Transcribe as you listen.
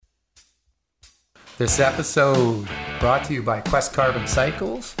This episode brought to you by Quest Carbon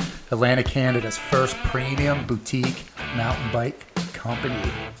Cycles, Atlantic Canada's first premium boutique mountain bike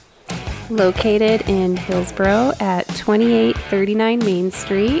company. Located in Hillsborough at 2839 Main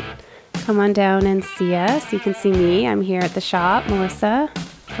Street. Come on down and see us. You can see me. I'm here at the shop, Melissa,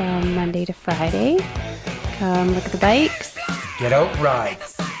 from Monday to Friday. Come look at the bikes. Get out, ride.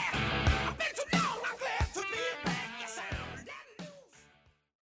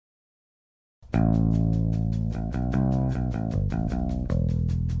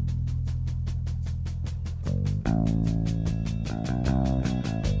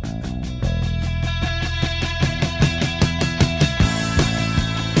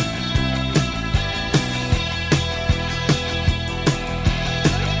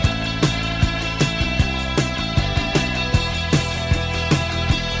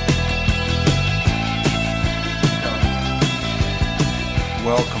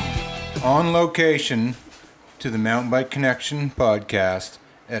 Welcome on location to the Mountain Bike Connection podcast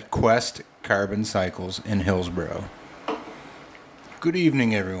at Quest Carbon Cycles in Hillsborough. Good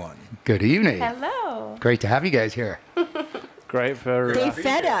evening, everyone. Good evening. Hello. Great to have you guys here. Great for They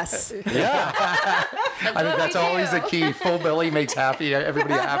fed us. I think that's always the key. Full belly makes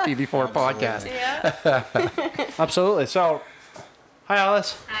everybody happy before a podcast. absolutely. So, hi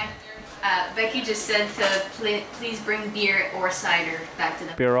Alice. Hi. Becky just said to please bring beer or cider back to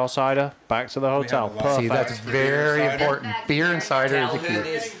the Beer or cider back to the hotel. We have a lot. See, Perfect. that's very important. Beer and cider is Tell the her key.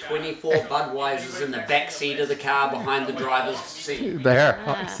 there's 24 Budweisers in the back seat of the car behind the driver's seat. There.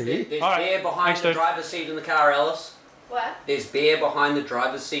 See? There's All right. beer behind Thanks, the dude. driver's seat in the car, Alice. What? There's beer behind the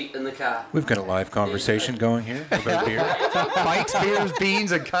driver's seat in the car. We've got a live conversation going here about beer. Bikes, beers,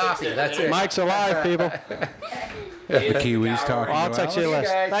 beans, and coffee. That's it. Mike's alive, people. The Kiwis talking I'll to text you a Alice.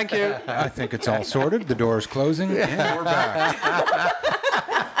 list. Thank you. I think it's all sorted. The door's closing, and we're back.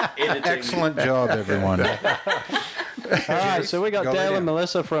 Excellent job, everyone. All right, so we got Go Dale ahead. and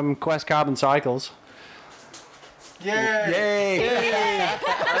Melissa from Quest Carbon Cycles. Yay! I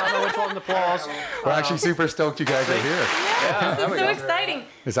don't know which one to applause. We're actually super stoked you guys are here. This is so exciting.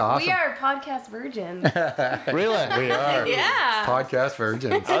 It's awesome. We are podcast virgins. Really? We are. Yeah. Podcast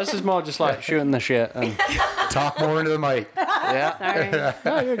virgins. Oh, this is more just like shooting the shit. And, Talk more into the mic. yeah. Sorry.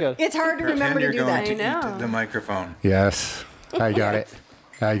 No, you're good. It's hard to remember Pretend to you're do going that. to I eat know. the microphone. Yes. I got it.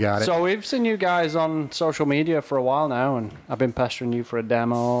 I got it. So we've seen you guys on social media for a while now, and I've been pestering you for a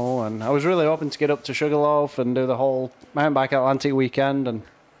demo, and I was really hoping to get up to Sugarloaf and do the whole Mountain Bike Atlantic weekend and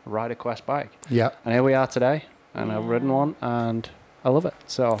ride a Quest bike. Yeah. And here we are today, and I've ridden one, and I love it.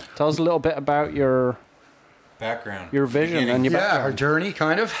 So tell us a little bit about your Background. vision Beginning. and your Yeah, our background. journey,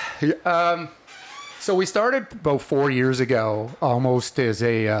 kind of. So we started about 4 years ago, almost as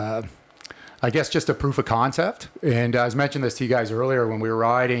a, I guess, just a proof of concept. And I was mentioning this to you guys earlier when we were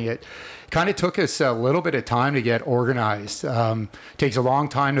riding. It kind of took us a little bit of time to get organized. Takes a long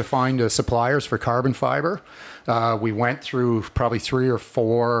time to find the suppliers for carbon fiber. We went through probably 3 or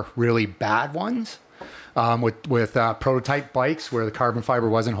 4 really bad ones. With prototype bikes where the carbon fiber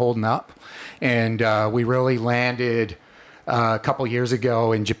wasn't holding up. And we really landed a couple years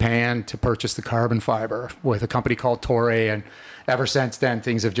ago in Japan to purchase the carbon fiber with a company called Toray. And ever since then,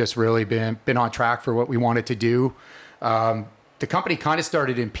 things have just really been on track for what we wanted to do. The company kind of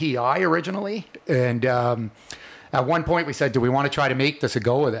started in PI originally. And at one point we said, do we want to try to make this a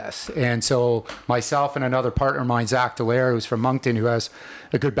go of this? And so myself and another partner of mine, Zach Dallaire, who's from Moncton, who has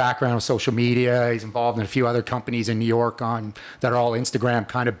a good background with social media. He's involved in a few other companies in New York that are all Instagram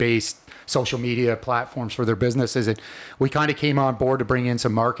kind of based social media platforms for their businesses. And we kind of came on board to bring in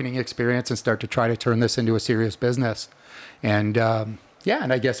some marketing experience and start to try to turn this into a serious business. And and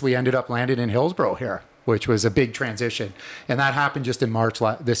I guess we ended up landing in Hillsborough here, which was a big transition. And that happened just in March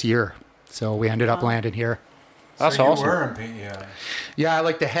this year. So we ended up landing here. That's so you awesome. were in PEI. Yeah,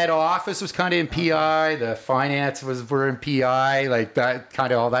 like the head office was kind of in PI, the finance were in PI, like that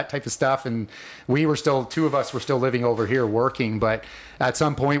kind of all that type of stuff. And we were still, 2 of us were still living over here working, but at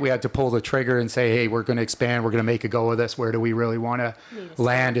some point we had to pull the trigger and say, hey, we're going to expand, we're going to make a go of this. Where do we really want to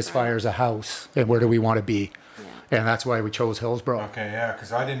land as far as a house, and where do we want to be? And that's why we chose Hillsborough. Okay, yeah,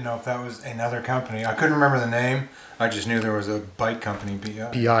 because I didn't know if that was another company. I couldn't remember the name. I just knew there was a bike company,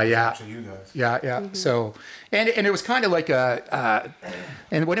 PEI. PEI, yeah. Actually, you guys. Yeah. So, and it was kind of like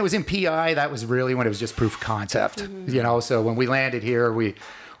and when it was in PI, that was really when it was just proof of concept, you know. So when we landed here, we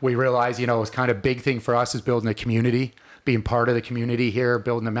realized, you know, it was kind of a big thing for us is building a community, being part of the community here,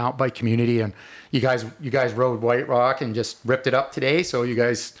 building the mountain bike community. And you guys rode White Rock and just ripped it up today. So you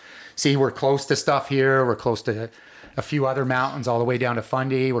guys see, we're close to stuff here. We're close to a few other mountains all the way down to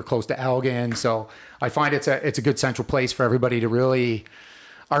Fundy. We're close to Elgin. So I find it's a good central place for everybody to really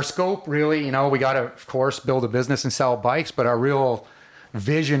our scope really, we got to, of course, build a business and sell bikes, but our real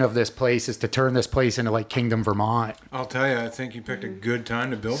vision of this place is to turn this place into like Kingdom, Vermont. I'll tell you, I think you picked a good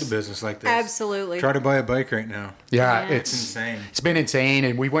time to build a business like this. Absolutely. Try to buy a bike right now. Yeah, It's insane. It's been insane.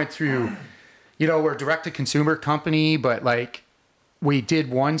 And we went through, we're a direct-to-consumer company, but like we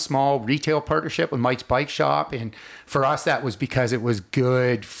did one small retail partnership with Mike's Bike Shop. And for us, that was because it was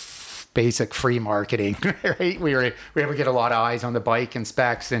good basic free marketing, right? We were able to get a lot of eyes on the bike and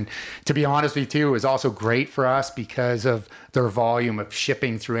specs. And to be honest with you too, it was also great for us because of their volume of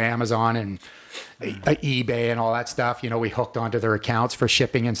shipping through Amazon and eBay and all that stuff. We hooked onto their accounts for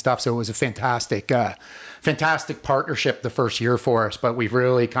shipping and stuff. So it was a fantastic partnership the first year for us, but we've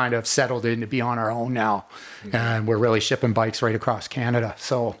really kind of settled in to be on our own now. And we're really shipping bikes right across Canada.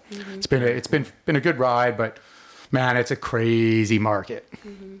 So it's been a good ride, but man, it's a crazy market,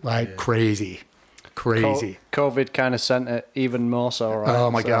 crazy. COVID kind of sent it even more so, right? Oh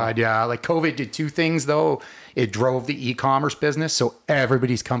my God, yeah. Like COVID did two things though. It drove the e-commerce business, so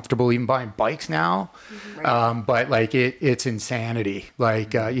everybody's comfortable even buying bikes now. But like it's insanity.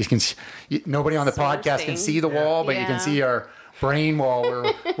 Like nobody on the podcast can see the wall, but you can see our brain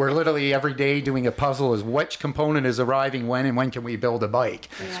wall. We're literally every day doing a puzzle is which component is arriving when and when can we build a bike.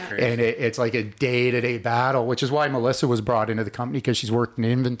 And it's like a day-to-day battle, which is why Melissa was brought into the company, because she's worked in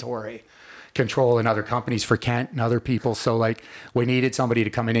inventory control in other companies for Kent and other people. So like we needed somebody to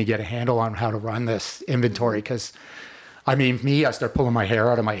come in and get a handle on how to run this inventory, because I start pulling my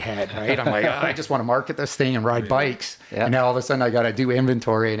hair out of my head, right? I'm like, I just want to market this thing and ride bikes. And now all of a sudden I got to do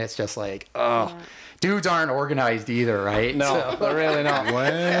inventory, and it's just like, dudes aren't organized either, right? No, they're really not.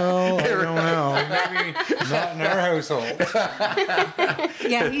 Well, I don't know. Maybe not in our household.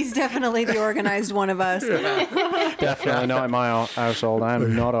 Yeah, he's definitely the organized one of us. Definitely not in my household.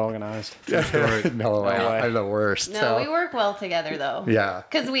 I'm not organized. No, I'm the worst. No, we work well together though. Yeah.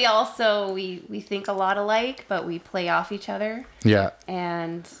 Because we also we think a lot alike, but we play off each other. Yeah.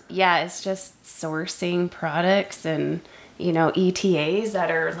 And it's just sourcing products and ETAs that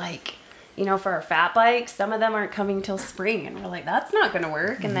are like, for our fat bikes, some of them aren't coming till spring, and we're like, that's not going to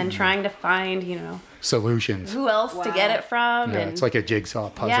work. And then trying to find, solutions. who else to get it from. Yeah, and it's like a jigsaw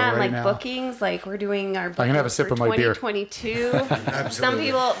puzzle and right now. bookings, like we're doing our bookings I'm gonna have a sip for of my beer. 2022. Some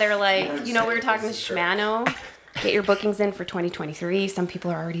people, they're like, we were talking to Shimano, get your bookings in for 2023. Some people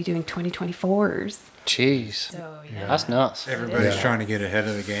are already doing 2024s. Jeez. So, that's nuts. Everybody's trying to get ahead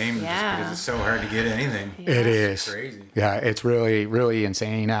of the game just because it's so hard to get anything. It is. It's crazy. Yeah, it's really, really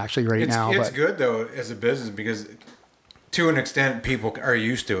insane actually now. It's good though as a business, because to an extent people are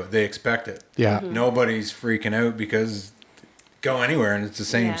used to it. They expect it. Yeah. Nobody's freaking out because go anywhere and it's the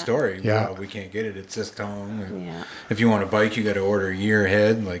same story. Yeah. Well, we can't get it. It's this long. Yeah. If you want a bike, you got to order a year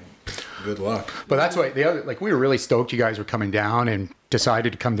ahead. Like, good luck. But that's why we were really stoked you guys were coming down and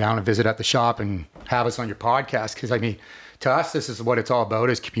decided to come down and visit at the shop and have us on your podcast, because to us this is what it's all about,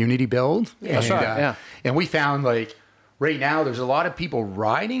 is community build. That's right. And we found like right now there's a lot of people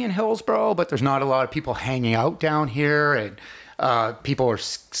riding in Hillsborough, but there's not a lot of people hanging out down here, and people are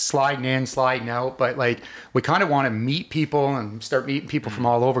sliding in, sliding out. But like we kind of want to meet people and start meeting people from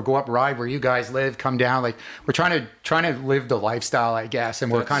all over. Go up, ride where you guys live, come down. Like we're trying to live the lifestyle, I guess,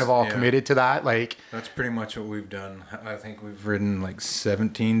 and we're kind of all committed to that. Like that's pretty much what we've done. I think we've ridden like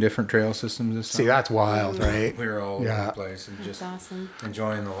 17 different trail systems this summer. See, that's wild, right? We were all over the place and just awesome.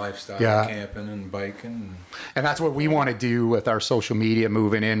 enjoying the lifestyle, camping and biking. And that's what we want to do with our social media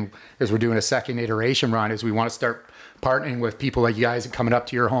moving in, is we're doing a second iteration run, is we want to start partnering with people like you guys and coming up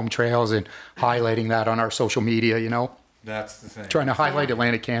to your home trails and highlighting that on our social media, That's the thing. Trying to highlight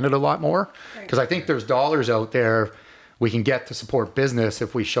Atlantic Canada a lot more, because I think there's dollars out there we can get to support business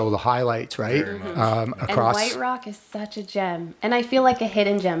if we show the highlights, right? Across. And White Rock is such a gem. And I feel like a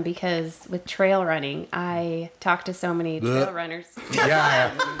hidden gem, because with trail running, I talk to so many trail runners.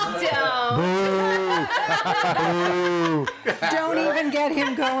 Yeah. Don't even get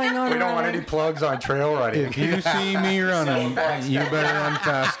him going on. We don't want any plugs on trail running. If you see me running, you better run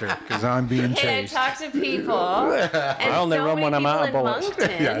faster, because I'm being And I chased. talk to people. I only run when I'm out of bullets.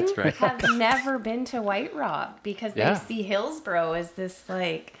 Yeah, that's right. Have never been to White Rock, because they see Hillsborough as this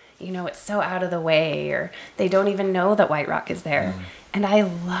like, it's so out of the way, or they don't even know that White Rock is there. And I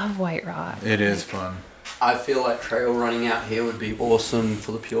love White Rock. It is fun. I feel like trail running out here would be awesome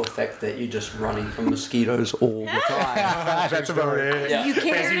for the pure fact that you're just running from mosquitoes all the time. That's about it. Yeah. You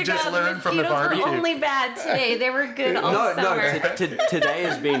care As you to just God, learned from the mosquitoes were barbecue. only bad today. They were good all summer. Today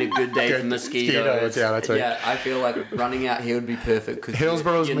has been a good day for mosquitoes. Yeah, that's right. Yeah, I feel like running out here would be perfect because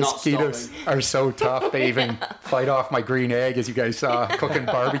Hillsboro's you're not mosquitoes stopping. are so tough. They even fight off my green egg, as you guys saw, cooking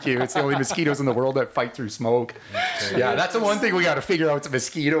barbecue. It's the only mosquitoes in the world that fight through smoke. Yeah, that's the one thing we got to figure out. It's a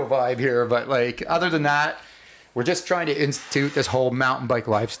mosquito vibe here. But like, other than that, we're just trying to institute this whole mountain bike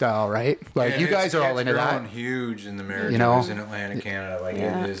lifestyle, right? Like, And you guys are all into It's that. grown huge in the Maritimes, You know? in Atlantic Canada. Like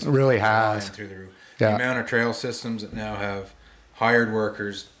Yeah. it is It really flying has. through the roof. Yeah. The amount of trail systems that now have hired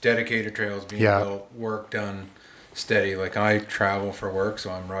workers, dedicated trails being Yeah. built, work done steady. Like I travel for work,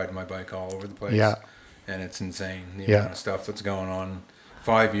 so I'm riding my bike all over the place. Yeah. And it's insane the Yeah. amount of stuff that's going on.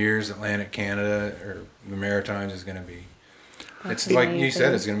 5 years, Atlantic Canada or the Maritimes is going to be. It's like you amazing.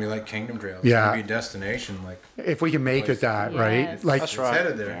 said, it's going to be like Kingdom Trail. It's Yeah. going to be a destination. Like If we can make it that, right? Yes. Like, That's it's right.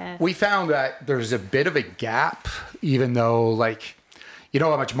 headed there. Yes. we found that there's a bit of a gap, even though, like, you know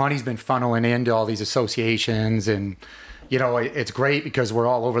how much money's been funneling into all these associations, and you know it's great because we're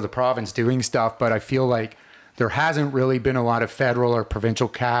all over the province doing stuff. But I feel like there hasn't really been a lot of federal or provincial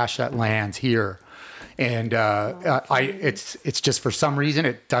cash that lands here, and it's just for some reason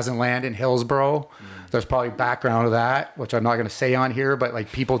it doesn't land in Hillsborough. There's probably background to that, which I'm not going to say on here, but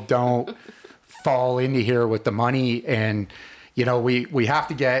like people don't fall into here with the money, and you know we have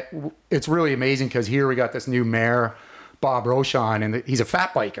to get. It's really amazing because here we got this new mayor, Bob Rochon, and he's a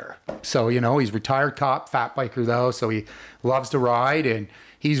fat biker. So you know he's retired cop, fat biker though, so he loves to ride, and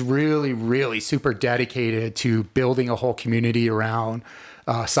he's really super dedicated to building a whole community around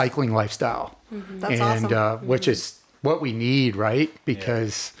cycling lifestyle. That's and awesome. which is what we need, right?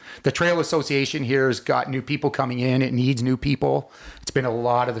 Because the Trail Association here has got new people coming in. It needs new people. It's been a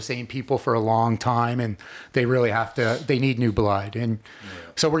lot of the same people for a long time, and they really they need new blood. And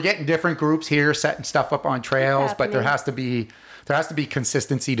so we're getting different groups here, setting stuff up on trails, but there has to be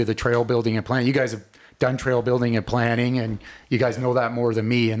consistency to the trail building and planning. You guys have done trail building and planning, and you guys know that more than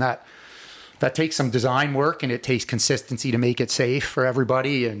me. And that takes some design work, and it takes consistency to make it safe for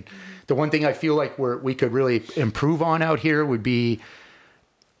everybody. And the one thing I feel like we could really improve on out here would be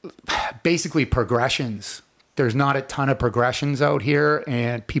basically progressions. There's not a ton of progressions out here,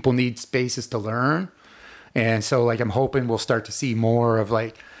 and people need spaces to learn. And so like I'm hoping we'll start to see more of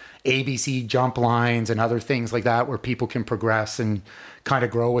like ABC jump lines and other things like that where people can progress and kind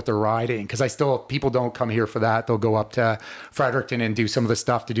of grow with their riding. Because people don't come here for that. They'll go up to Fredericton and do some of the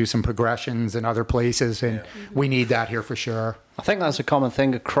stuff to do some progressions in other places, and we need that here for sure. I think that's a common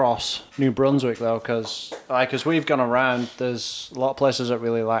thing across New Brunswick, though, because as we've gone around, there's a lot of places that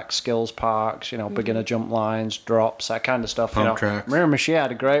really lack skills parks, you know, beginner jump lines, drops, that kind of stuff. Pump tracks. Miramichi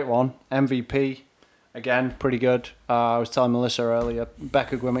had a great one, MVP, again, pretty good. I was telling Melissa earlier,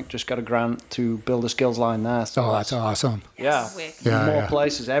 Becca Gwimmick just got a grant to build a skills line there. So Oh, that's awesome. yeah, Wicked. Yeah, more yeah.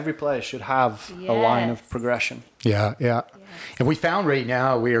 places. Every place should have a line of Yes. progression. Yeah. And we found right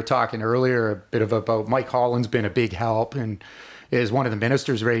now, we were talking earlier a bit about Mike Holland's been a big help and is one of the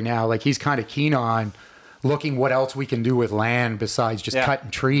ministers right now. Like he's kind of keen on looking what else we can do with land besides just cutting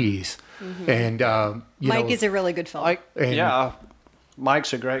trees. And, Mike is a really good fellow. And-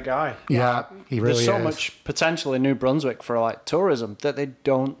 Mike's a great guy. yeah, he really There's so is. much potential in New Brunswick for like tourism that they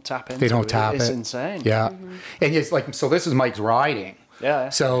don't tap into. They don't tap It's it. insane. Yeah. And it's like, so this is Mike's riding. Yeah.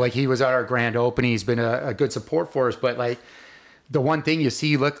 So like he was at our grand opening. He's been a good support for us. But like the one thing you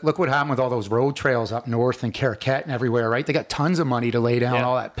see, look what happened with all those road trails up north and Caraquette and everywhere, right? They got tons of money to lay down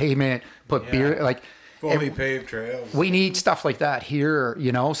all that pavement, put beer, like Fully paved trails. we need stuff like that here,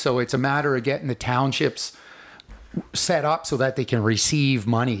 you know? So it's a matter of getting the townships set up so that they can receive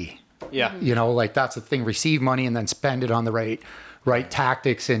money. Yeah. You know, like that's the thing, receive money and then spend it on the right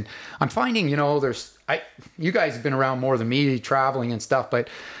tactics. And I'm finding, you know, you guys have been around more than me traveling and stuff, but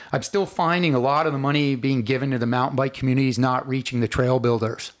I'm still finding a lot of the money being given to the mountain bike communities not reaching the trail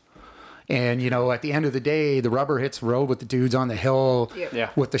builders. And, you know, at the end of the day, the rubber hits the road with the dudes on the hill Yeah.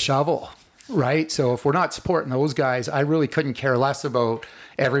 with the shovel, right? So if we're not supporting those guys, I really couldn't care less about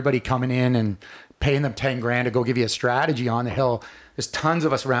everybody coming in and paying them 10 grand to go give you a strategy on the hill. There's tons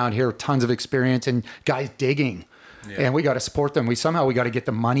of us around here, tons of experience and guys digging. And we got to support them. We got to get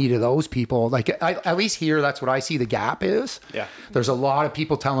the money to those people. Like at least here, that's what I see the gap is. Yeah. There's a lot of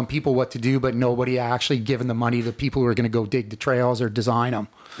people telling people what to do, but nobody actually giving the money to people who are going to go dig the trails or design them.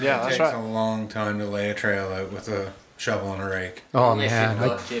 Yeah, It that's takes right. a long time to lay a trail out with a shovel and a rake. Oh Unless man. you've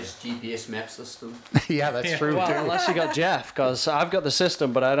Like, got Jeff's GPS map system. yeah, that's true Well, too. unless you got Jeff, because I've got the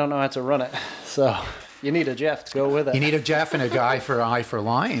system, but I don't know how to run it. So You need a Jeff to go with it. You need a Jeff and a guy for eye for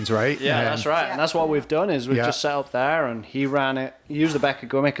lines, right? Yeah, And- that's right. And that's what we've done is we've Yeah. just set up there and he ran it. He used the Beck of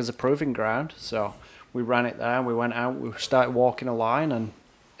Gummick as a proving ground. So we ran it there and we went out, we started walking a line and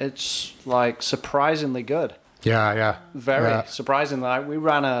it's like surprisingly good. Yeah, yeah. Very Yeah. surprisingly. Like, we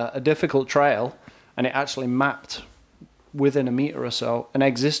ran a difficult trail and it actually mapped within a meter or so an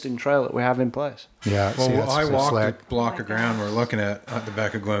existing trail that we have in place. Yeah. Well, see, that's I so walked slick. the block of ground we're looking at the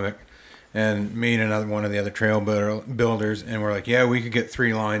back of Gwinnett, and me and another one of the other trail builders, and we're like, yeah, we could get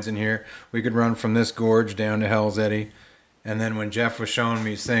 3 lines in here. We could run from this gorge down to Hell's Eddy. And then when Jeff was showing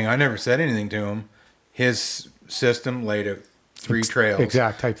me his thing, I never said anything to him. His system laid out 3 trails.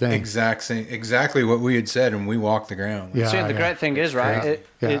 exact type thing. Exactly what we had said, and we walked the ground. Yeah. See, the great thing is, right,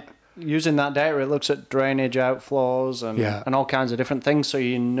 Yeah. using that data, it looks at drainage outflows Yeah. and all kinds of different things, so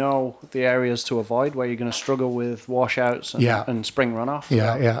you know the areas to avoid where you're going to struggle with washouts and, Yeah. and spring runoff.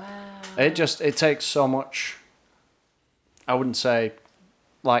 Yeah, yeah. It takes so much, I wouldn't say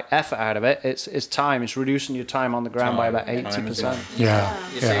like effort out of it. It's time. It's reducing your time on the ground by about Time is 80%. Yeah.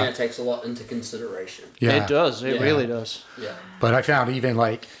 You're saying Yeah. it takes a lot into consideration. Yeah. It does. It Yeah. really does. Yeah. But I found even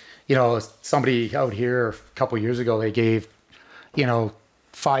like, somebody out here a couple years ago, they gave,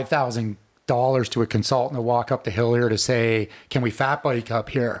 $5,000 to a consultant to walk up the hill here to say, can we fat bike up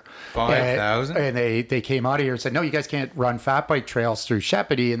here? 5,000? And they came out of here and said, no, you guys can't run fat bike trails through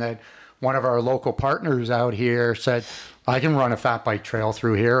Shepparton. And then one of our local partners out here said, I can run a fat bike trail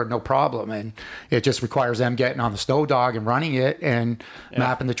through here, no problem. And it just requires them getting on the snow dog and running it and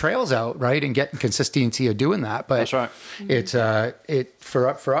mapping the trails out, right? And getting consistency of doing that. But That's right. it's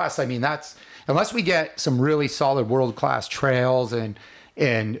for us, I mean, that's unless we get some really solid world-class trails and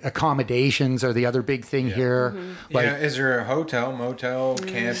accommodations are the other big thing here. Like, Yeah, is there a hotel, motel,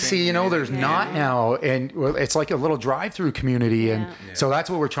 camping? see, there's not now, and it's like a little drive-through community, and so that's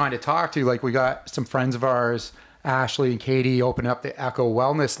what we're trying to talk to. Like, we got some friends of ours, Ashley and Katie, open up the Echo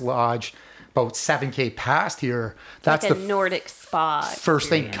Wellness Lodge about 7K past here. That's like a the Nordic spa. first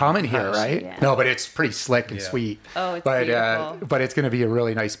thing coming here, right? Yeah. No, but it's pretty slick and Yeah. sweet. Oh, it's but, beautiful. but it's going to be a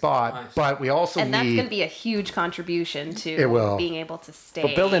really nice spot. Nice. But we also And that's need. going to be a huge contribution to It will. being able to stay.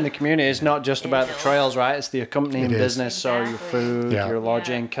 But building the community is not just about the trails, right? It's the accompanying It is. business, so your Exactly. food, Yeah. your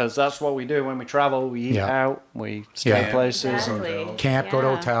lodging, because that's what we do when we travel. We eat Yeah. out, we stay Yeah. in places. Exactly. Camp, go to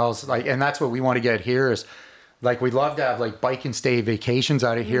Yeah. hotels, and that's what we want to get here is, we'd love to have bike and stay vacations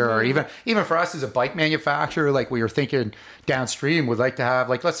out of here, or even for us as a bike manufacturer, we were thinking downstream, would like to have,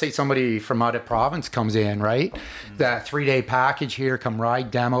 let's say somebody from out of province comes in, right? That 3-day package here, come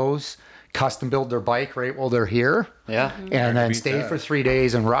ride demos, custom build their bike right while they're here. Yeah. And then beat stay that. for 3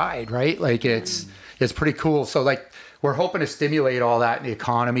 days and ride, right? It's pretty cool. So we're hoping to stimulate all that in the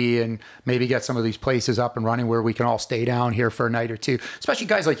economy and maybe get some of these places up and running where we can all stay down here for a night or two. Especially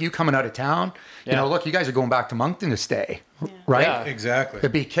guys like you coming out of town. Yeah. Look, you guys are going back to Moncton to stay, right? Yeah. Exactly.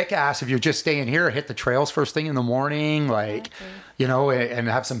 It'd be kick-ass if you're just staying here, hit the trails first thing in the morning, and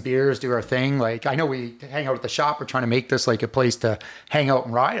have some beers, do our thing. I know we hang out at the shop. We're trying to make this a place to hang out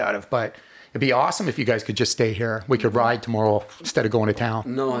and ride out of, but it'd be awesome if you guys could just stay here. We could ride tomorrow instead of going to town.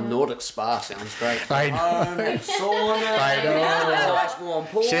 No, a Nordic spa sounds great. I know. Sauna. I know. Nice warm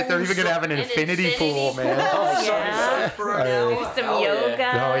pool. Shit, they're even gonna have an infinity pool, man. Yeah. For an hour. Some Hell yeah.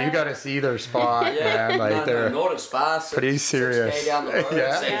 yoga. No, you got to see their spot, Yeah, man. no, They're Nordic spa. pretty serious. 6K down the road,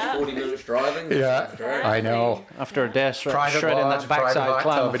 Yeah. saves 40 minutes driving. yeah, That's great. I know. After a day Private shredding lodge, that private backside hot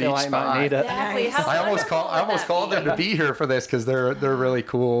climb, tub I at feel each like I might spot. need it. Exactly. How I almost wonderful called would them that to be here for this because they're really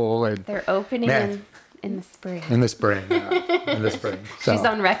cool and They're opening Man. in the spring. in the spring. In the spring. So. She's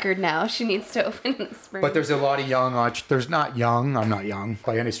on record now. She needs to open in the spring. But there's a lot of there's not young, I'm not young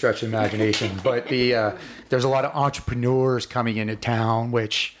by any stretch of the imagination, but there's a lot of entrepreneurs coming into town,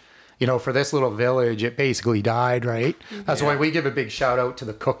 which, for this little village, it basically died, right? That's why we give a big shout out to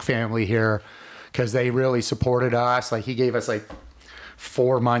the Cook family here because they really supported us. He gave us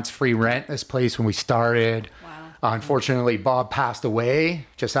 4 months free rent this place when we started. Unfortunately, Bob passed away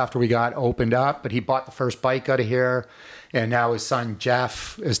just after we got opened up, but he bought the first bike out of here. And now his son,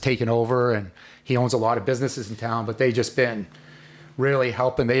 Jeff, is taking over and he owns a lot of businesses in town, but they just been really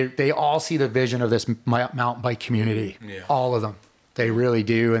helping. They all see the vision of this mountain bike community, all of them. They really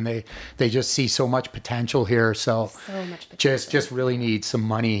do. And they just see so much potential here. So much potential. just really need some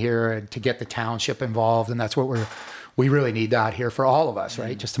money here and to get the township involved. And that's what we really need that here for all of us,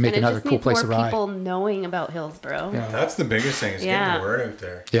 right? Just to make and it another just cool needs place more to ride. people knowing about Hillsborough. Yeah. That's the biggest thing is Yeah. getting the word out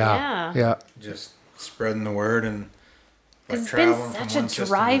there. Yeah. Yeah. Just spreading the word and Because it's been traveling from such one a system to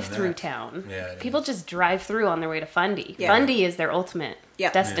the drive-through next. town. Yeah, it People is. just drive through on their way to Fundy. Yeah. Fundy is their ultimate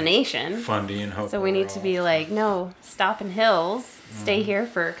Yeah. destination. Fundy and hope. So we need to be no, stop in Hills, stay here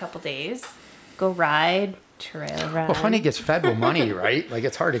for a couple days, go ride, trail ride. Well, Funny gets fed with money, right? Like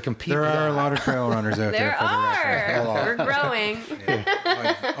it's hard to compete. There with are a that. lot of trail runners out there. There For the are. record. We're growing.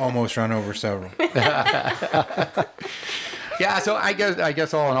 I've almost run over several. Yeah, so I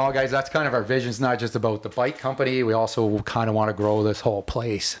guess all in all, guys, that's kind of our vision. It's not just about the bike company. We also kind of want to grow this whole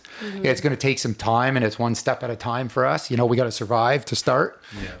place. It's going to take some time, and it's one step at a time for us. You know, we got to survive to start.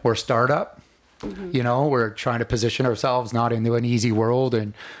 Yeah. We're a startup. You know, we're trying to position ourselves not into an easy world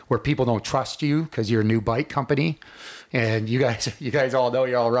and where people don't trust you because you're a new bike company. And you guys all know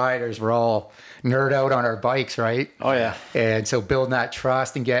you're all riders. We're all nerd out on our bikes, right? Oh, yeah. And so building that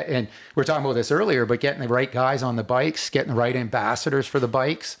trust and we were talking about this earlier, but getting the right guys on the bikes, getting the right ambassadors for the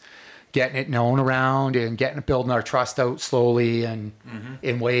bikes, getting it known around and building our trust out slowly and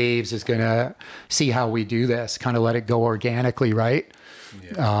in waves is going to see how we do this, kind of let it go organically, right?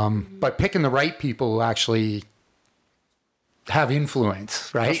 Yeah. But picking the right people who actually have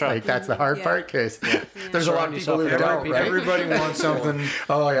influence, right? That's right. Like that's the hard part because there's a lot of people who don't, right? Everybody wants something.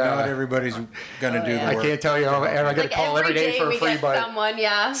 Oh, yeah. Not everybody's gonna do the I work. can't tell you, am I going to call every day for a we free get bike? someone,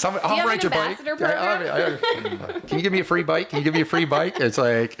 yeah. Some, Do I'll you have ride an your bike. ambassador program? Can you give me a free bike? Can you give me a free bike? It's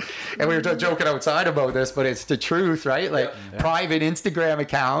like, and we were just joking outside about this, but it's the truth, right? Like private Instagram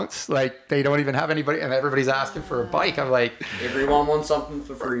accounts, like they don't even have anybody, and everybody's asking for a bike. I'm like, Everyone wants something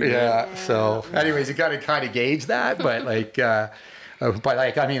for free. yeah. So, anyways, you got to kind of gauge that, but like. But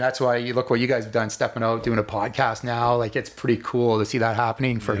like, I mean, that's why you look what you guys have done, stepping out, doing a podcast now. Like, it's pretty cool to see that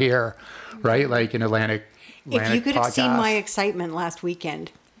happening for here, right? Like in Atlantic If you could have seen podcast. my excitement last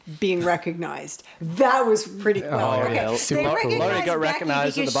weekend being recognized, that was pretty cool. Oh, yeah. They Super cool. recognized Laurie got Becky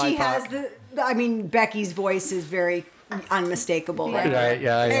recognized at the because she bike has park. Becky's voice is very unmistakable. Right? Right,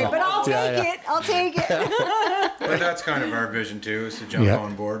 yeah, Hey, yeah. but I'll take it. I'll take it. But that's kind of our vision too, is to jump Yeah.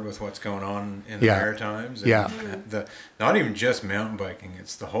 on board with what's going on in the Yeah. Maritimes. And Yeah. not even just mountain biking,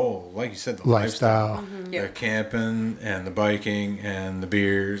 it's the whole, like you said, the Lifestyle. The camping and the biking and the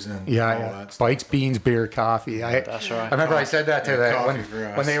beers and all Yeah. that stuff. Bikes, beans, beer, coffee. That's right. I remember I said that to Yeah, the coffee for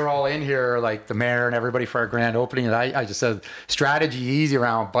us. when they were all in here, like the mayor and everybody for our grand opening. And I just said strategy easy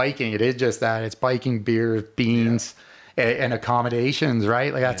around biking. It is just that it's biking, beer, beans, and accommodations,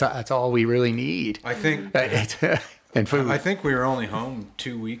 right? Like that's all we really need. I think And food. I think we were only home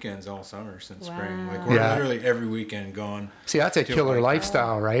 2 weekends all summer since spring. Like we're Yeah. literally every weekend gone. See, that's a to a killer bike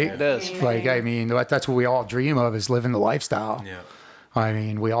lifestyle, right? It is. Like, I mean, that's what we all dream of is living the lifestyle. Yeah. I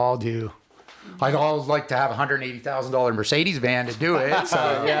mean, we all do. I'd always like to have a $180,000 Mercedes van to do it.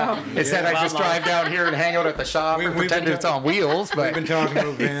 So instead, I just drive down here and hang out at the shop and we've pretend been it's on wheels. We've been But talking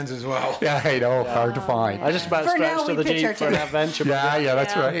about vans as well. yeah, I know, hard to find. I just about For now, stretched to we the pitch our Jeep for an tent. adventure. Yeah,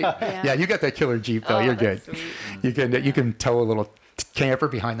 that's Yeah. right. Yeah, you got that killer Jeep though. Oh, You're good. that's sweet. You can tow a little camper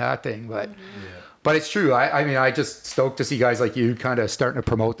behind that thing, but it's true. I mean, I just stoked to see guys like you kind of starting to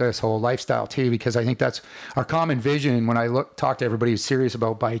promote this whole lifestyle too, because I think that's our common vision. When I talk to everybody who's serious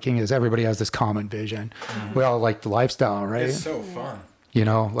about biking, is everybody has this common vision. We all like the lifestyle, right? It's so fun. You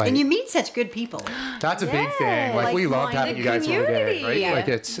know, like And you meet such good people. that's a big thing. Like, Like we loved having minded you guys over there, right? community. Like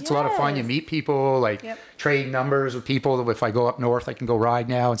it's a lot of fun. You Yes. meet people, like trade numbers with people. If I go up north, I can go ride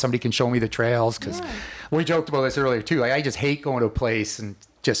now, and somebody can show me the trails. Because we joked about this earlier too. Like I just hate going to a place and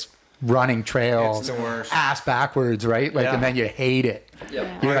just running trails, It's the worst. ass backwards, right? Like, Yeah. and then you hate it. Yep.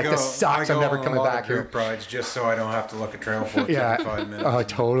 You're I like, go- this sucks. I I'm go never on a coming lot of back here. group rides just so I don't have to look at trail for Yeah. 5 minutes. Oh,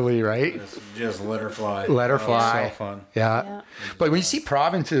 totally, right? Just let her fly. Let her Oh, fly. So fun. Yeah. But when you see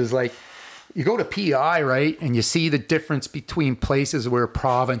provinces, like you go to PI, right? And you see the difference between places where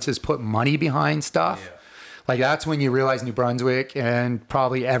provinces put money behind stuff. Yeah. Like that's when you realize New Brunswick and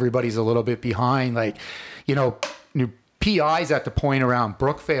probably everybody's a little bit behind. Like, you know, New PI's at the point around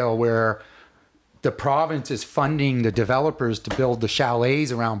Brookvale where the province is funding the developers to build the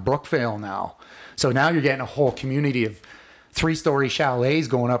chalets around Brookvale now. So now you're getting a whole community of 3-story chalets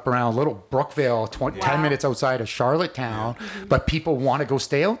going up around little Brookvale, 10 minutes outside of Charlottetown. But people want to go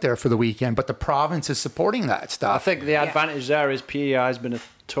stay out there for the weekend, but the province is supporting that I stuff. think the advantage there is PEI has been a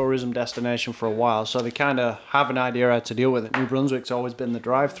tourism destination for a while, so they kind of have an idea how to deal with it. New Brunswick's always been the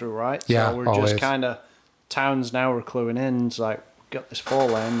drive-through, right? Yeah, so we're always. just kind of towns now are cluing in. It's like got this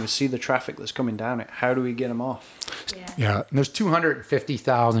 4-lane, we see the traffic that's coming down it. How do we get them off? Yeah, and there's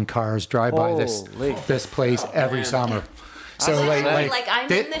 250,000 cars drive by Holy. this place every summer. So Literally, like I'm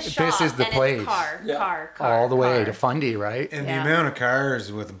in the shop this is the and place it's car, all the way car. to Fundy, right? And Yeah. the amount of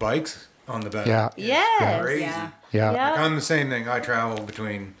cars with bikes on the back. Yeah. Yes. Crazy. Yeah. Yeah. Yeah. Like I'm the same thing. I travel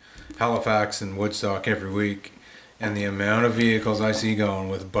between Halifax and Woodstock every week. And the amount of vehicles I see going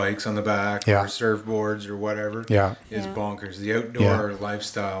with bikes on the back Yeah. or surfboards or whatever Yeah. is Yeah. bonkers. The outdoor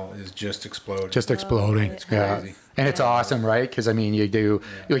lifestyle is just exploding. Just exploding. It's Yeah. crazy. And it's awesome, right? Because, I mean, you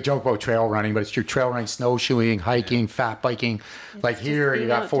joke about trail running, but it's true trail running, snowshoeing, hiking, fat biking. Like here, you being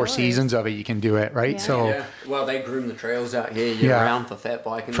got 4 outdoors. seasons of it. You can do it, right? Yeah. So, Yeah. Well, they groom the trails out here year Yeah. round for fat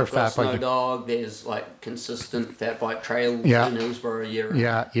biking. For They've got fat Snow biking. Dog. There's like consistent fat bike trails Yeah. in Hillsborough year round.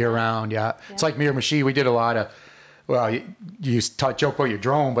 yeah, year round. Yeah. It's like Miramichi. We did a lot of, well, you joke about your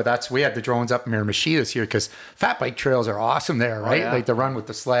drone, but we had the drones up in Miramichi this year because fat bike trails are awesome there, right? yeah. Like the run with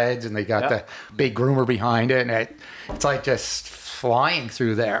the sleds and they got the big groomer behind it. And it's like just flying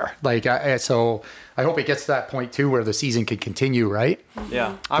through there. Like, so I hope it gets to that point too where the season can continue, right?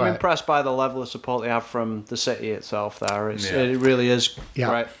 Yeah, I'm But- impressed by the level of support they have from the city itself. There, Yeah. it really is Yeah.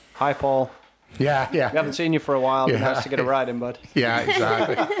 great. Hi, Paul. Yeah, yeah. We haven't seen you for a while. It'd be Yeah. nice to get a ride in, bud. Yeah,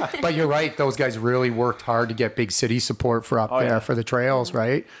 exactly. But you're right; those guys really worked hard to get big city support for up there yeah. for the trails,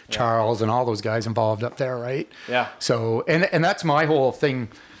 right? Charles and all those guys involved up there, right? Yeah. So, and that's my whole thing.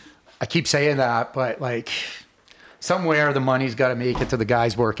 I keep saying that, but like somewhere the money's got to make it to the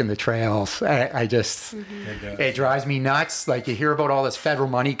guys working the trails. I just, it drives me nuts. Like you hear about all this federal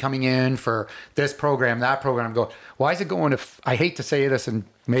money coming in for this program, that program. I'm going, why is it going to, I hate to say this and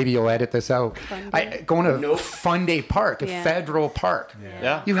maybe you'll edit this out. Going to Funday Park, a Yeah. federal park.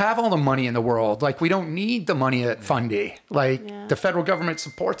 Yeah. You have all the money in the world. Like we don't need the money at Funday. Like Yeah. the federal government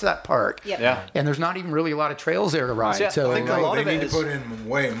supports that park. Yep. Yeah. And there's not even really a lot of trails there to ride. See, I so think a like, lot They of it need is- to put in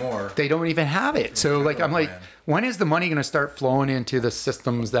way more. they don't even have it. So like I'm like, plan. when is the money going to start flowing into the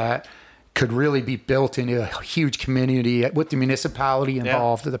systems that could really be built into a huge community with the municipality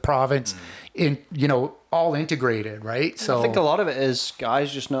involved, the province, in all integrated, right? So I think a lot of it is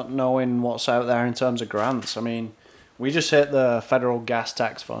guys just not knowing what's out there in terms of grants. I mean, we just hit the federal gas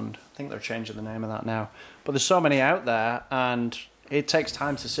tax fund. I think they're changing the name of that now. But there's so many out there, and it takes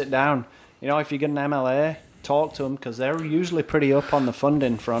time to sit down. If you get an MLA, talk to them because they're usually pretty up on the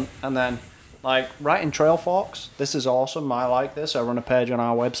funding front. And then, like, writing Trail Forks, this is awesome. I like this. I run a page on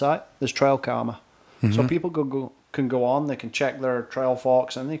our website. There's Trail Karma. So people can go on, they can check their Trail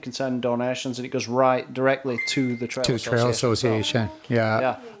Forks, and they can send donations, and it goes right directly to the Trail to the Trail Association.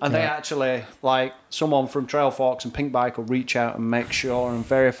 Yeah, and they actually, like, someone from Trail Forks and Pink Bike will reach out and make sure and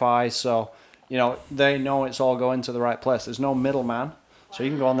verify, so, they know it's all going to the right place. There's no middleman. So you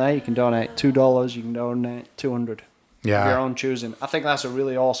can go on there, you can donate $2, you can donate $200. Of your Yeah. own choosing. I think that's a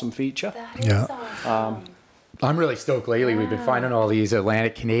really awesome feature. Yeah. Awesome. I'm really stoked lately. We've been finding all these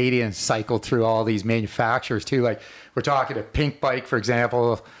Atlantic Canadians cycle through all these manufacturers too. Like we're talking to Pink Bike, for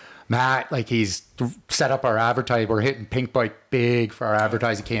example. Matt, like he's set up our advertising. We're hitting Pink Bike big for our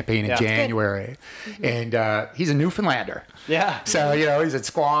advertising campaign in Yeah. January. And he's a Newfoundlander. Yeah. So, he's in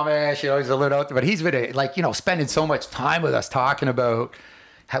Squamish, he's a little out there, but he's been spending so much time with us talking about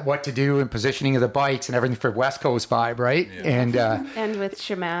what to do and positioning of the bikes and everything for West Coast vibe, right? And And with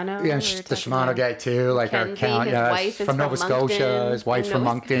Shimano. we were the talking Shimano about guy too, like our Mackenzie, account, his wife is from Nova from Scotia, Moncton, his wife's and from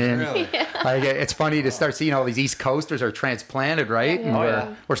Nova- Moncton. Really? Like, it's funny to start seeing all these East Coasters are transplanted, right? And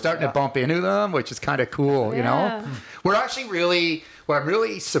yeah. we're starting to bump into them, which is kind of cool, Yeah. We're actually what I'm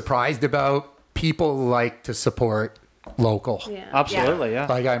really surprised about, people like to support local. Yeah. Absolutely, yeah.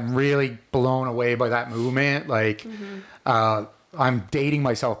 Like I'm really blown away by that movement. Like, I'm dating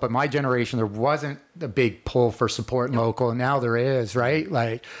myself, but my generation, there wasn't a big pull for supporting local, and now there is, right?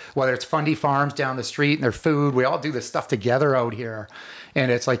 Like whether it's Fundy Farms down the street and their food, we all do this stuff together out here,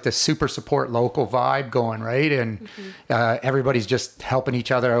 and it's like the super support local vibe going, right? And everybody's just helping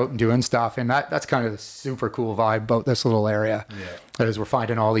each other out and doing stuff, and that's kind of the super cool vibe about this little area. Yeah, as we're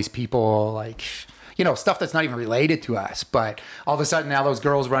finding all these people like. Stuff that's not even related to us, but all of a sudden now those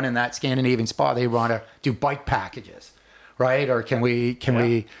girls running that Scandinavian spa, they want to do bike packages, right? Or can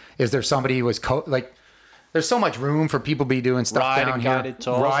we, is there somebody who was there's so much room for people to be doing stuff Ride down and here. guided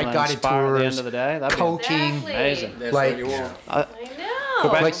tours, and then guided spa at the tours, end of the day. That'd be coaching. Exactly. amazing. That's Like- what you want. I know.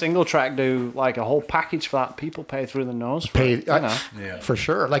 Quebec Like- Single Track do like a whole package for that. People pay through the nose for it, Yeah. For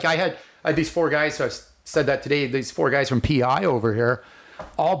sure. Like I had these 4 guys, so I said that today, these 4 guys from PI over here,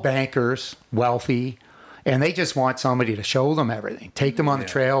 all bankers, wealthy, and they just want somebody to show them everything, take them on the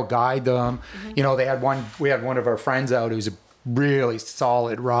trail, guide them. We had one of our friends out who's a really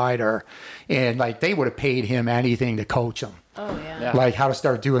solid rider, and like they would have paid him anything to coach them. Oh, yeah. Yeah. Like how to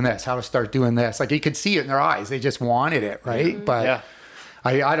start doing this, how to start doing this. Like you could see it in their eyes. They just wanted it, right? But Yeah.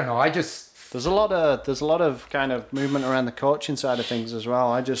 I don't know. There's a lot of kind of movement around the coaching side of things as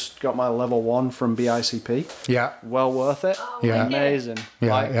well. I just got my level 1 from BICP. Yeah. Well worth it. Yeah. Amazing.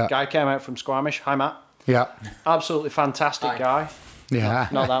 Yeah, yeah. Guy came out from Squamish. Hi, Matt. Yeah. Absolutely fantastic Hi. guy. Yeah.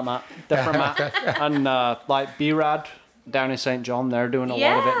 Not that Matt. Different Matt. And like B-Rad down in St. John, they're doing a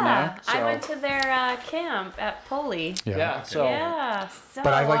lot of it now. So. I went to their camp at Poli. Yeah, so Yeah, so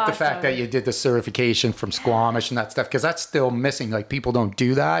But I like the fact that awesome. you did the certification from Squamish and that stuff, because that's still missing. Like, people don't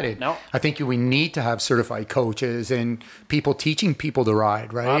do that. And No. I think we need to have certified coaches and people teaching people to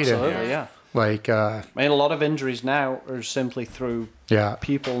ride, right? absolutely, And, yeah. like, I mean, a lot of injuries now are simply through yeah.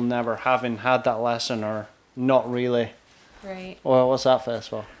 people never having had that lesson or not really. Right. Well, what's that face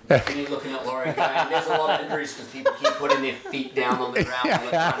for? And you're looking at Laurie going, there's a lot of injuries because people keep putting their feet down on the ground when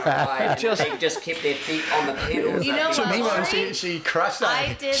they're trying to ride. And they just keep their feet on the pedals. You know I think- what, Meanwhile, Laurie? she crushed I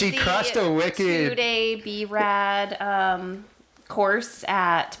that. did She the crushed a wicked. 2-day B-Rad course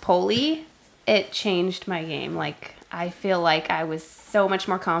at Poli. It changed my game. Like, I feel like I was so much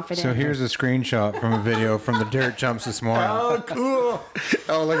more confident. So here's a screenshot from a video from the dirt jumps this morning. Oh, cool.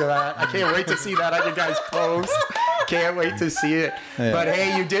 Oh, look at that. I can't wait to see that on your guys' post. Can't wait to see it. Yeah. But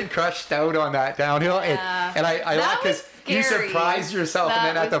hey, you did crush stout on that downhill. And I That like was because you scary. surprised yourself, That and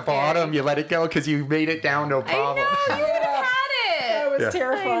then at was the bottom, scary. you let it go because you made it down no I problem. know, you would have had That it. was Yeah.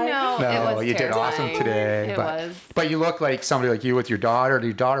 terrifying. I know. No, it was you did awesome terrifying. today. It but, was. But you look like somebody like you with your daughter.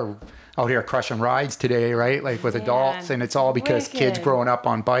 Your daughter out here crushing rides today, right? Like with Man, adults, and it's all because kids wicked. growing up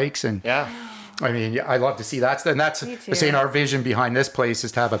on bikes. And Yeah. I mean, I love to see that. And that's Me too. saying our vision behind this place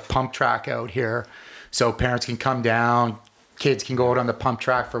is to have a pump track out here, so parents can come down, kids can go out on the pump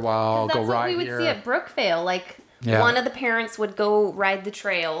track for a while, That's go what ride we would here. see at Brookvale. Like, Yeah. one of the parents would go ride the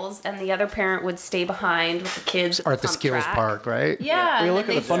trails, and the other parent would stay behind with the kids or at the pump skills track. park, right? Yeah. We and look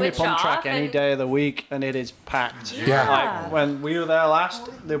then at the they'd Fundy switch Pump track off any and- day of the week, and it is packed. Yeah. Like when we were there last,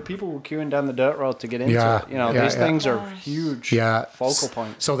 the people were queuing down the dirt road to get into Yeah. it. You know, Yeah, these yeah. things are huge Yeah. focal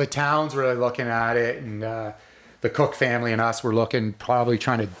points. So the town's really looking at it, and the Cook family and us were looking, probably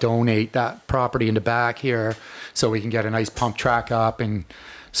trying to donate that property in the back here so we can get a nice pump track up and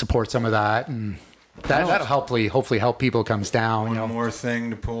support some of that. And that'll hopefully help people comes down, you One know, more thing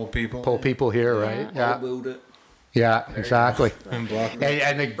to pull people. pull people here, right? I'll Yeah. build it. Yeah, exactly. And block them.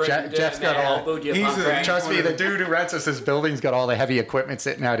 And Jeff's got I'll all. build you a He's pump a- track. Trust me, the dude who rents us his building's got all the heavy equipment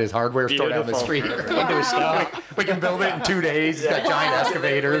sitting at his hardware store down the Beautiful. street. We can build it in 2 days. He's got giant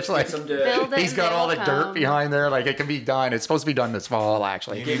excavators. Like, Some dirt. Build it he's and got they all will the dirt come. behind there. Like, it can be done. It's supposed to be done this fall,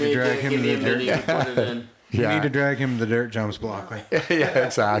 actually. You need to drag him to the dirt. You put it in. You Yeah. need to drag him to the dirt jumps block. Yeah,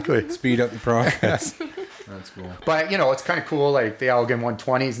 exactly. Speed up the progress. That's cool. But, you know, it's kind of cool. Like, the Elgin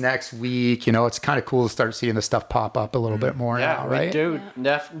 120s next week. You know, it's kind of cool to start seeing the stuff pop up a little bit more Yeah, now, we right? do.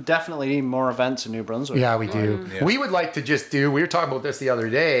 Definitely need more events in New Brunswick. Yeah, we do. Yeah. We would like to just do, we were talking about this the other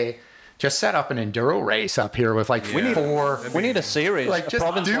day, just set up an enduro race up here with like We need- 4. We need a series, Like, a just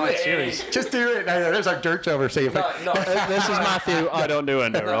do province-wide it. series. Just do it. There's our dirt jumper saying, No, no, This is Matthew. I don't do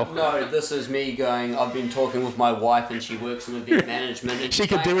enduro. no, this is me going, I've been talking with my wife and she works in event management. And She she's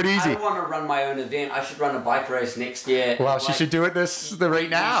could do like, it easy. I want to run my own event. I should run a bike race next year. well, And she like, should do it right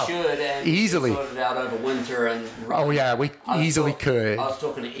now. We should, and Easily. sort it out over winter and run. Oh, yeah, we I was easily could. I was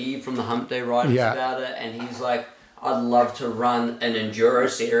talking to Eve from the Hump Day Riders Yeah. about it, and he's like, I'd love to run an enduro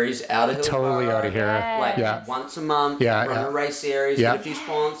series out of Hillsborough. Totally out of here. Like Yeah. once a month, Yeah, run yeah. a race series, Yeah. get a few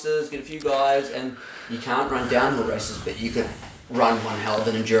sponsors, get a few guys, and you can't run downhill races, but you can run one hell of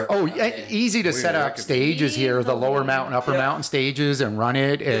an enduro. Oh, out yeah, there. easy to set up stages here, the lower mountain, upper mountain stages, and run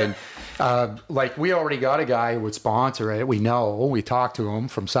it. And like, we already got a guy who would sponsor it. We know. We talked to him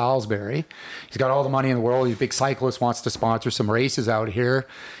from Salisbury. He's got all the money in the world. He's a big cyclist, wants to sponsor some races out here.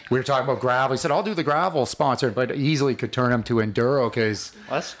 We were talking about gravel. He said, I'll do the gravel sponsored, but easily could turn him to enduro because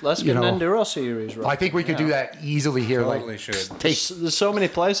Let's You get know, an enduro series. Right? I think we could do that easily here. Totally Like, should. take There's so many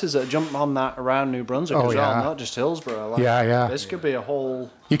places that jump on that around New Brunswick Oh, as well, yeah. not just Hillsborough. Like, Yeah, yeah. This could be a whole.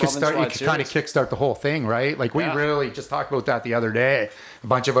 You could start. You province-wide could kind of series. kickstart the whole thing, right? Like we Yeah. really just talked about that the other day. A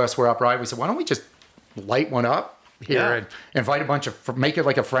bunch of us were up, right? We said, why don't we just light one up here Yeah. and invite a bunch of, make it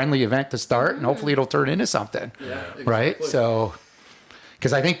like a friendly event to start, and hopefully it'll turn into something, right? So,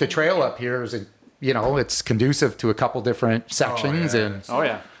 because I think the trail up here is, you know, it's conducive to a couple different sections, yeah. and Oh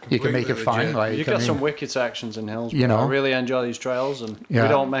yeah. you can make it Completely fun. legit. Like You've I got mean, some wicked sections in Hillsborough. You know? I really enjoy these trails, and Yeah. we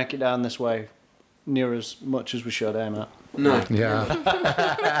don't make it down this way near as much as we should, Matt? No.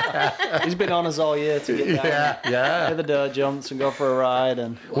 yeah, He's been on us all year to get down yeah, yeah. hit the dirt jumps and go for a ride.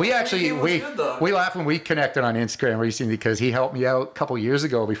 And We actually It was good, though. we laugh when we connected on Instagram recently because he helped me out a couple years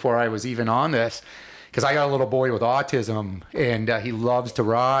ago before I was even on this. Because I got a little boy with autism and he loves to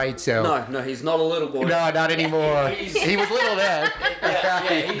ride. So No, he's not a little boy. no, not anymore. He was little then.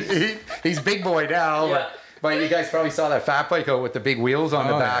 Yeah, He's big boy now. Yeah. But you guys probably saw that fat bike with the big wheels on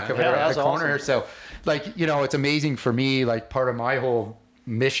the Oh, back yeah. of it Yeah, around that's the corner. awesome. So, like, you know, it's amazing for me. Like, part of my whole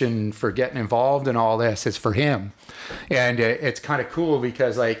mission for getting involved in all this is for him. And it's kind of cool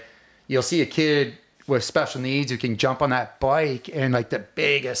because like you'll see a kid with special needs who can jump on that bike and like the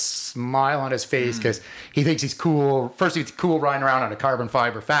biggest smile on his face because he thinks he's cool. First, he's cool riding around on a carbon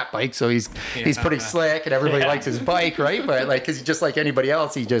fiber fat bike, so he's pretty slick and everybody likes his bike, right? But like, because just like anybody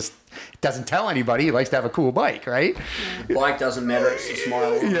else, he just doesn't tell anybody. He likes to have a cool bike, right? Bike doesn't matter. It's the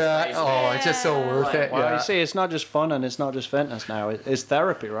smile. On Yeah. face, Oh, it's just so worth it. Well, Yeah. you see, it's not just fun and it's not just fitness now. It's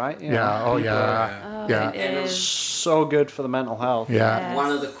therapy, right? You know, Yeah. Oh, people yeah. Yeah. It are is. so good for the mental health. Yeah.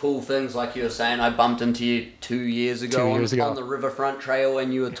 One of the cool things, like you were saying, I bumped into you 2 years ago, 2 years ago. on the Riverfront Trail,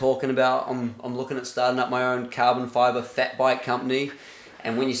 and you were talking about I'm looking at starting up my own carbon fiber fat bike company.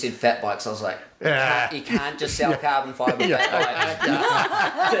 And when you said fat bikes, I was like, you can't just sell carbon fiber fat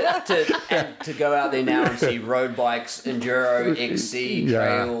bikes. To go out there now and see road bikes, enduro, XC,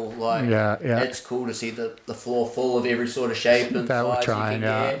 trail, it's cool to see the floor full of every sort of shape and That we're size trying, you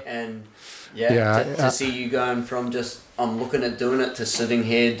can get. And to see you going from just I'm looking at doing it to sitting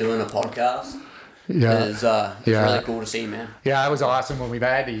here doing a podcast. It's really cool to see, man. Yeah, it was awesome when we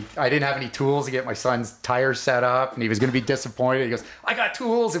met. I didn't have any tools to get my son's tires set up, and he was going to be disappointed. He goes, "I got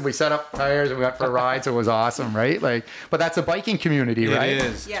tools," and we set up tires and we went for a ride. So it was awesome, right? Like, but that's a biking community, right? It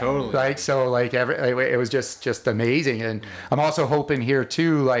is totally right. So like it was just amazing, and I'm also hoping here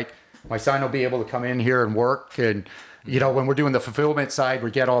too. Like my son will be able to come in here and work, and you know when we're doing the fulfillment side,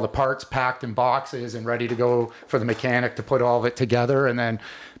 we get all the parts packed in boxes and ready to go for the mechanic to put all of it together, and then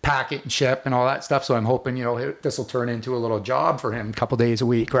pack it and ship and all that stuff. So I'm hoping, you know, this will turn into a little job for him a couple days a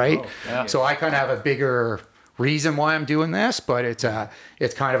week, right? Oh, yeah. So I kind of have a bigger reason why I'm doing this, but it's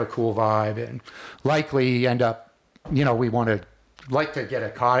kind of a cool vibe, and likely end up, you know, we want to like to get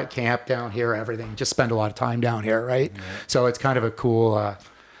a cot camp down here, everything, just spend a lot of time down here, right? Yeah. So it's kind of a cool,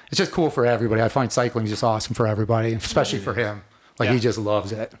 it's just cool for everybody. I find cycling just awesome for everybody, especially for him. Like he just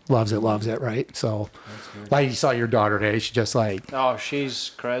loves it, right? So, like you saw your daughter today, she just like. Oh,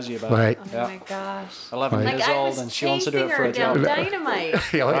 she's crazy about right. it. Oh my gosh. 11 years old, and she wants to do it for a down job. Dynamite.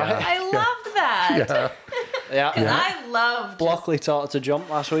 Yeah. I loved that. Yeah. Because I loved. Blockley taught her to jump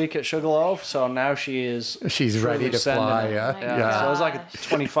last week at Sugarloaf, so now she's ready to fly. Yeah. So it was like a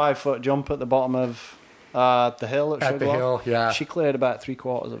 25-foot jump at the bottom of the hill at Sugarloaf. The hill, She cleared about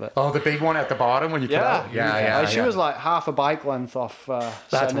 3/4 of it. Oh, the big one at the bottom when you come out? Like, she was like half a bike length off That's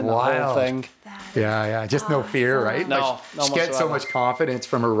sending the wild. whole thing. Yeah. Just no fear, right? No, like, she gets so much confidence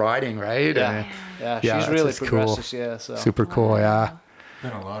from her riding, right? Yeah, she's really progressed cool. this year. So. Super cool, yeah.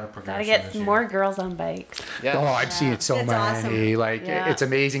 Been a lot of progression. Gotta get this some year. more girls on bikes. Yeah. Oh, I've seen it so It's many. awesome. Like it's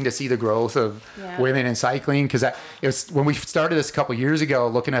amazing to see the growth of women in cycling, because it was when we started this a couple of years ago,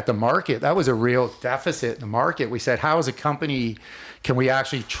 looking at the market, that was a real deficit in the market. We said, how as a company can we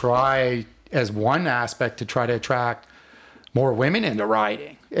actually try as one aspect to try to attract more women into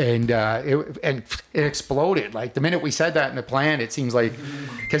riding? And it exploded. Like the minute we said that in the plan, it seems like,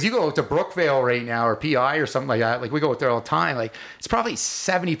 because you go to Brookvale right now or PI or something like that, like we go there all the time, like it's probably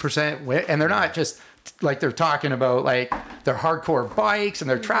 70% women, and they're not just like they're talking about like their hardcore bikes and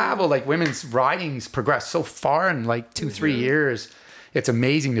their travel. Like women's riding's progressed so far in like 2-3 years. It's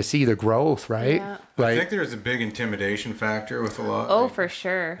amazing to see the growth, right? Yeah. I think there's a big intimidation factor with a lot. Oh, like, for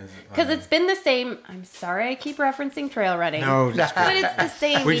sure. Because it's been the same. I'm sorry, I keep referencing trail running. No, just But it's the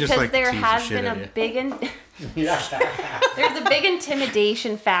same We just because like to there tease the has shit been out a of you. big there's a big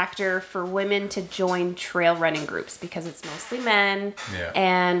intimidation factor for women to join trail running groups because it's mostly men,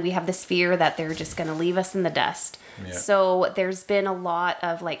 and we have this fear that they're just going to leave us in the dust. Yeah. So there's been a lot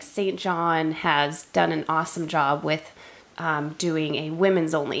of like St. John has done an awesome job with doing a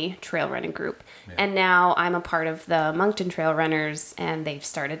women's only trail running group. And now I'm a part of the Moncton Trail Runners, and they've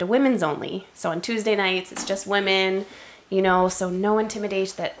started a women's only. So on Tuesday nights, it's just women, you know, so no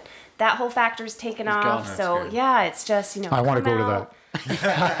intimidation. That whole factor's taken off. That's So good. yeah, it's just, you know, I want to come go to out.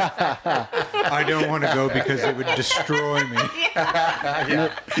 that. I don't want to go because it would destroy me.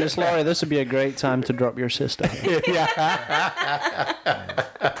 Miss Laurie, this would be a great time to drop your sister.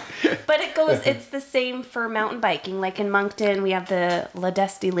 But it's the same for mountain biking. Like in Moncton, we have the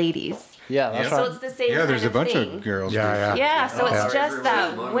Ledesty ladies. Yeah, that's So right. it's the same Yeah, there's kind a bunch thing. of girls. Yeah, so it's Yeah. just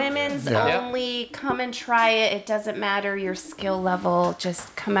that women's only. Come and try it. It doesn't matter your skill level.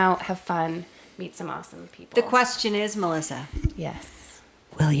 Just come out, have fun, meet some awesome people. The question is, Melissa, Yes.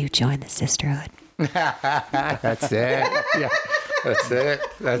 will you join the sisterhood? That's it. Yeah, that's it.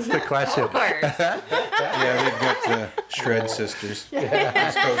 That's the question. Of course. Yeah, they've got the Shred Sisters.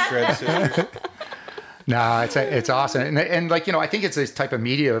 East Coast Shred Sisters. No, it's awesome, and like, you know, I think it's this type of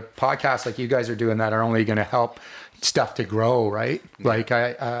media podcast like you guys are doing that are only going to help stuff to grow, right? Like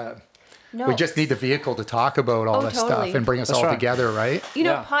No. We just need the vehicle to talk about all this totally. stuff and bring us That's all right. together, right? You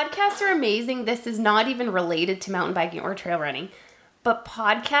know, Yeah. podcasts are amazing. This is not even related to mountain biking or trail running, but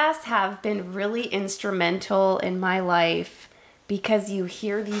podcasts have been really instrumental in my life because you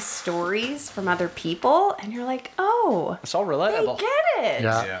hear these stories from other people and you're like, oh, It's all they relatable. get it.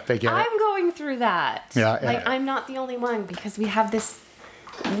 Yeah, Yeah. they get it. I'm going through that. Yeah, Like, yeah. I'm not the only one because we have this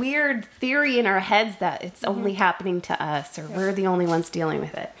weird theory in our heads that it's only happening to us or we're the only ones dealing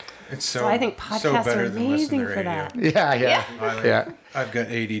with it. It's So I think podcasts are amazing for that. Yeah, yeah, yeah. I've got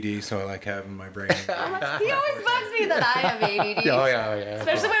ADD, so I like having my brain. He always bugs me that I have ADD. Oh, yeah.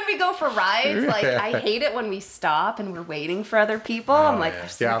 Especially when we go for rides. Like, I hate it when we stop and we're waiting for other people. I'm like, yeah.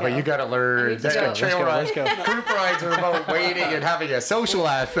 "Let's go." Yeah, but you got to learn. need to go. That trail Let's rides, group rides are about waiting and having a social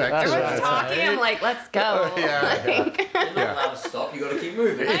aspect. That's to it, Everyone's talking. I'm like, let's go. Yeah, Like, You're not allowed to stop. You got to keep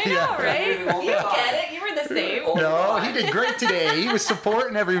moving. I know, right? Moving all the You time. get it. You were the same. All the No, time. he did great today. He was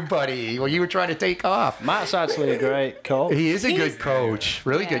supporting everybody while you were trying to take off. Matt's actually a great coach. He is a good coach.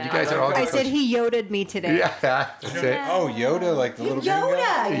 Really good. You guys are all good I said coaches. he Yoda'd me today. Yeah, that's it. Oh, Yoda, like the little green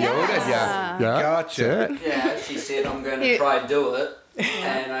guy? Yoda, Yoda, yes. yeah. Yeah. Gotcha. That's it. Yeah, she said, I'm going to You- try do it.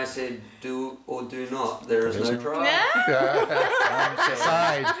 And I said, do or do not. There is no try.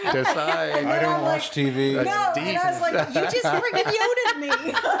 Decide. Decide. I don't watch TV. No, That's and I was like, you just freaking Yoda'd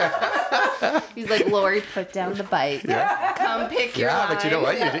me. He's like, Lori, put down the bike. Come pick your Yeah, but you know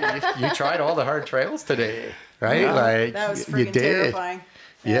what? You tried all the hard trails today, right? Like That was you freaking did. terrifying.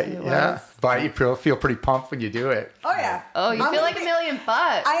 Yeah, yeah. But you feel pretty pumped when you do it. Oh, yeah. Oh, you I'm feel gonna like $1 million.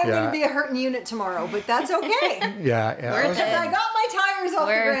 I am Yeah. going to be a hurting unit tomorrow, but that's okay. Yeah, yeah. Worth Because I it. got my tires off the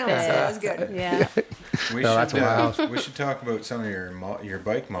Worth ground, so it. that was good. Yeah. We No, that's wild. we should talk about some of your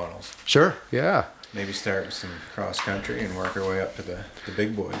bike models. Sure. Yeah. Maybe start with some cross country and work our way up to the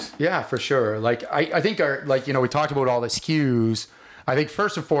big boys. Yeah, for sure. Like I think we talked about all the SKUs. I think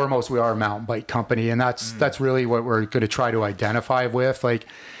first and foremost we are a mountain bike company, and that's really what we're going to try to identify with. Like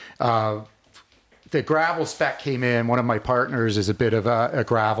the gravel spec came in. One of my partners is a bit of a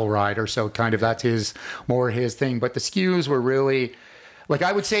gravel rider, so kind of that's his thing. But the SKUs were really, like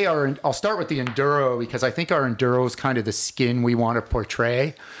I would say I'll start with the enduro because I think our enduro is kind of the skin we want to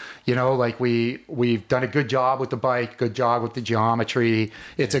portray. You know, like we've done a good job with the bike, good job with the geometry.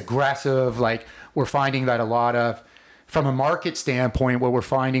 It's aggressive. Like we're finding that a lot of, from a market standpoint, what we're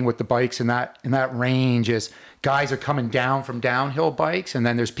finding with the bikes in that range is guys are coming down from downhill bikes, and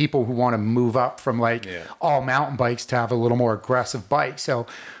then there's people who want to move up from all mountain bikes to have a little more aggressive bike. So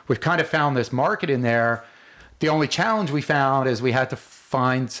we've kind of found this market in there. The only challenge we found is we had to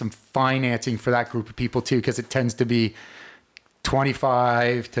find some financing for that group of people too, because it tends to be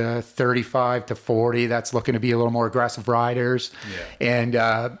 25 to 35 to 40. That's looking to be a little more aggressive riders. Yeah.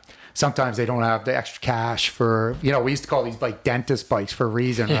 And sometimes they don't have the extra cash for, we used to call these like dentist bikes for a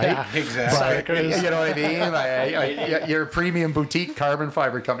reason, right? Yeah, exactly. But, you know what I mean? Like, your premium boutique carbon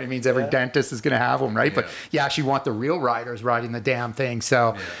fiber company means every dentist is going to have them, right? But you actually want the real riders riding the damn thing.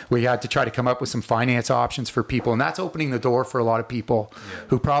 So we had to try to come up with some finance options for people. And that's opening the door for a lot of people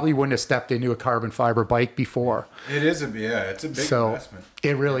who probably wouldn't have stepped into a carbon fiber bike before. It is it's a big investment.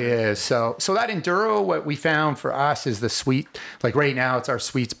 It really is. So that enduro, what we found for us is the sweet, like right now it's our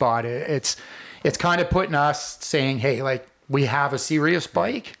sweet spot. It's kind of putting us saying, hey, like we have a serious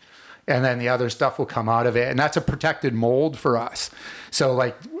bike and then the other stuff will come out of it. And that's a protected mold for us. So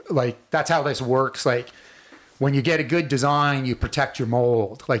like that's how this works. Like when you get a good design, you protect your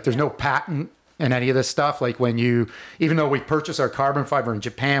mold. Like there's no patent in any of this stuff. Like even though we purchase our carbon fiber in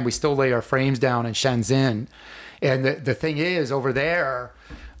Japan, we still lay our frames down in Shenzhen. And the thing is, over there,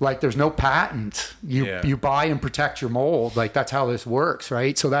 like there's no patent. You buy and protect your mold. Like that's how this works,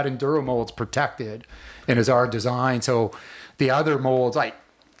 right? So that enduro mold's protected and is our design. So the other molds, like,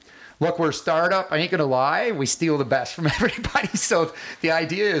 look, we're a startup. I ain't gonna lie, we steal the best from everybody. So the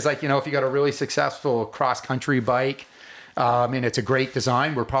idea is like, if you got a really successful cross-country bike, and it's a great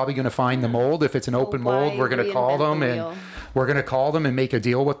design, we're probably going to find the mold. If it's an open mold, we're going to call them and make a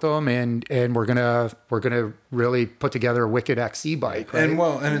deal with them, and we're gonna really put together a wicked XC bike. Right?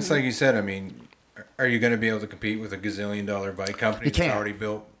 And it's like you said. I mean, are you going to be able to compete with a gazillion-dollar bike company You can't. that's already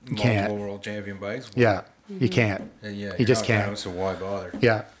built You can't. multiple world champion bikes? Yeah, you can't. You just can't. So why bother?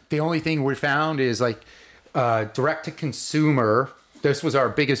 Yeah. The only thing we found is like direct to consumer. This was our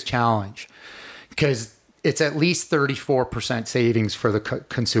biggest challenge because it's at least 34% savings for the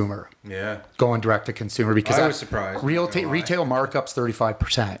consumer. Yeah. Going direct to consumer because I was surprised. Retail markups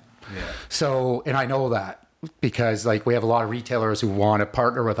 35%. Yeah. So, and I know that because like we have a lot of retailers who want to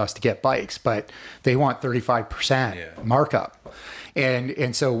partner with us to get bikes, but they want 35% markup.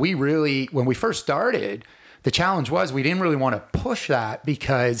 And so we really, when we first started, the challenge was we didn't really want to push that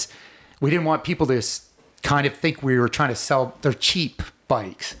because we didn't want people to kind of think we were trying to sell their cheap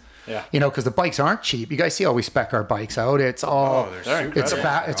bikes. Yeah. You know, because the bikes aren't cheap. You guys see how we spec our bikes out. It's all, they're it's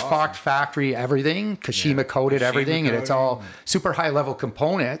incredible. it's Fox factory everything, Kashima coated Kashima everything, and it's coating. all super high level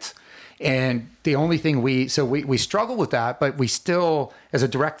components. And the only thing we struggle with that, but we still, as a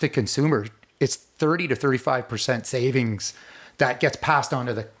direct to consumer, it's 30 to 35% savings that gets passed on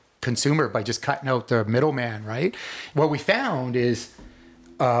to the consumer by just cutting out the middleman, right? What we found is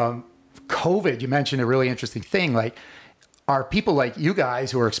COVID, you mentioned a really interesting thing, like are people like you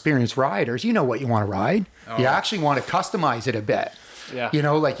guys who are experienced riders, you know what you want to ride. You actually want to customize it a bit. Yeah. You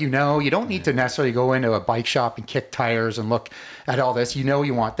know, like, you don't need to necessarily go into a bike shop and kick tires and look at all this. You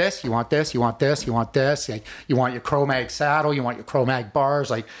want this, you want this, you want this, you want this. Like, you want your Cro-Mag saddle, you want your Cro-Mag bars,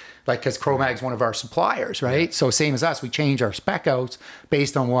 like because Cro-Mag's one of our suppliers, right? So same as us, we change our spec outs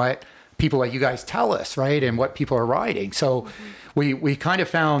based on what people like you guys tell us, right? And what people are riding. So we kind of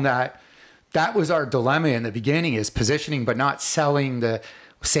found that was our dilemma in the beginning, is positioning but not selling the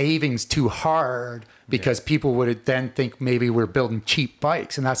savings too hard, because people would then think maybe we're building cheap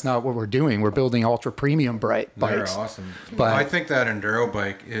bikes, and that's not what we're doing. We're building ultra premium bikes. They're awesome. But I think that enduro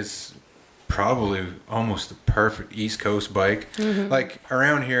bike is probably almost the perfect East Coast bike. Like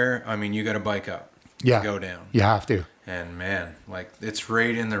around here, I mean, you got to bike up, yeah, go down. You have to. And man, like it's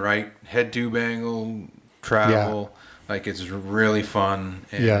right in the right head tube angle, travel. Like it's really fun,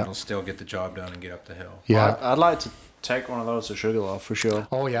 and it'll still get the job done and get up the hill. Yeah. I'd like to take one of those to Sugarloaf for sure.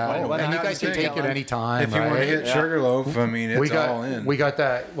 Oh yeah, When and you I guys have can to take it anytime. If you want to hit Sugarloaf, I mean, it's all in. We got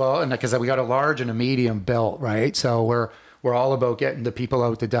that. Well, and because we got a large and a medium built, right? So we're all about getting the people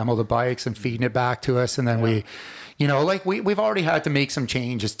out to demo the bikes and feeding it back to us, and then we've already had to make some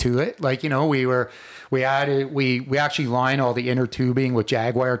changes to it. Like, we actually line all the inner tubing with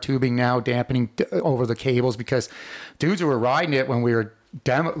Jaguar tubing now, dampening over the cables, because dudes who were riding it when we were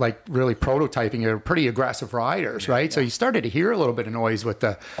really prototyping it are pretty aggressive riders, right? So you started to hear a little bit of noise with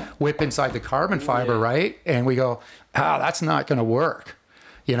the whip inside the carbon fiber, right? And we go, that's not going to work.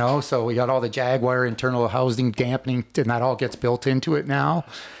 So we got all the Jaguar internal housing dampening, and that all gets built into it now.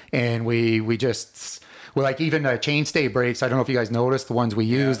 And we like even chainstay brakes. I don't know if you guys noticed the ones we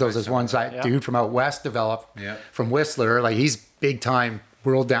use. Those are ones that dude from out west developed from Whistler. Like, he's big time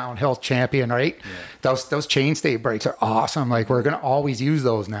world downhill champion, right? Yeah. Those chainstay brakes are awesome. Like, we're gonna always use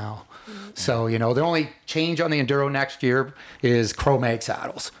those now. So the only change on the enduro next year is Cro-Mag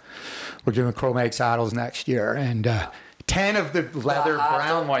saddles. We're doing Cro-Mag saddles next year, and 10 of the leather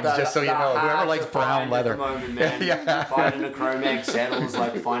brown ones, just so you know. Whoever likes brown leather. Finding a Cro-Mag saddle is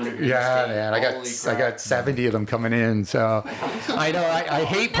like finding a man. I got 70 of them coming in. So I know I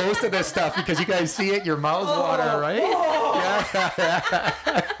hate posting this stuff because you guys see it, your mouths water, right?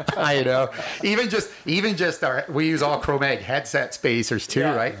 I know. Even just we use all Cro-Mag headset spacers too,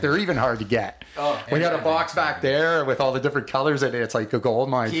 right? They're even hard to get. We got a box back there with all the different colors in it. It's like a gold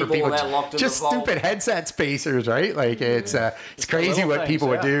mine for people. Just stupid headset spacers, right? Like, it's crazy what people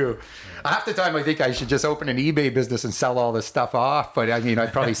would do. Half the time I think I should just open an eBay business and sell all this stuff off, but I mean,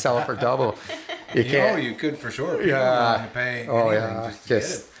 I'd probably sell it for double. You could for sure. People are willing to pay anything just to get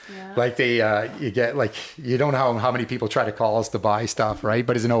it. Like you get, like, you don't know how many people try to call us to buy stuff, right?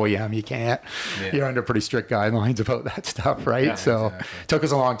 But as an OEM, you can't. You're under pretty strict guidelines about that stuff, right? It took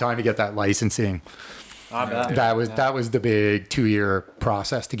us a long time to get that licensing. That was the big 2-year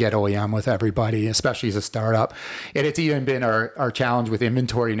process to get OEM with everybody, especially as a startup. And it's even been our challenge with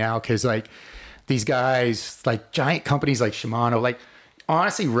inventory now, because like these guys, like giant companies like Shimano, like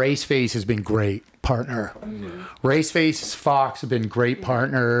honestly, Raceface has been great partner. Raceface, Fox have been great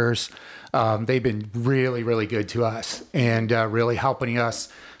partners. They've been really, really good to us, and really helping us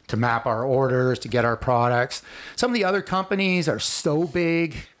to map our orders, to get our products. Some of the other companies are so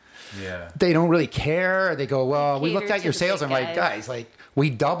big. They don't really care. They go, well, we looked at your sales. I'm like, guys, like, we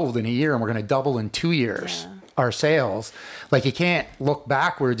doubled in a year, and we're going to double in 2 years, our sales. Like, you can't look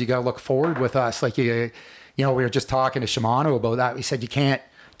backwards. You got to look forward with us. Like, we were just talking to Shimano about that. We said, you can't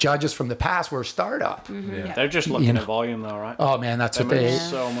judge us from the past. We're a startup. They're just looking at volume though, right? Oh man, that's what they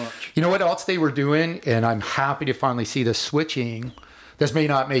so much. You know what else they were doing? And I'm happy to finally see the switching. This may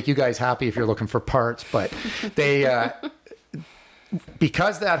not make you guys happy if you're looking for parts, but they,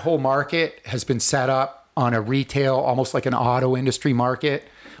 because that whole market has been set up on a retail, almost like an auto industry market.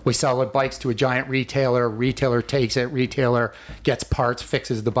 We sell the bikes to a giant retailer takes it, retailer gets parts,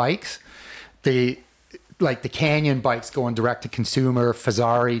 fixes the bikes. Like the Canyon bikes going direct to consumer,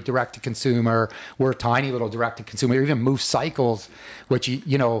 Fazari direct to consumer. We're a tiny little direct to consumer. Even Moose Cycles, which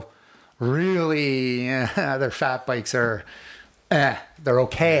really their fat bikes are, they're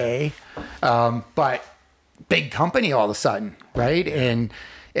okay, but big company all of a sudden, right? And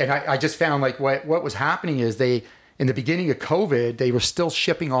And I just found like what was happening is in the beginning of COVID, they were still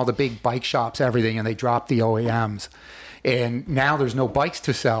shipping all the big bike shops, everything, and they dropped the OEMs. And now there's no bikes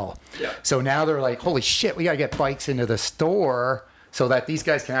to sell. Yeah. So now they're like, holy shit, we got to get bikes into the store so that these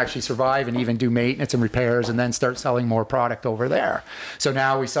guys can actually survive and even do maintenance and repairs and then start selling more product over there. So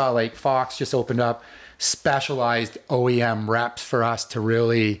now we saw like Fox just opened up specialized OEM reps for us to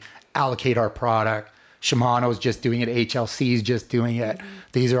really allocate our product. Shimano's just doing it. HLC's just doing it.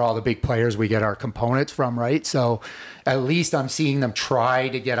 These are all the big players we get our components from, right? So at least I'm seeing them try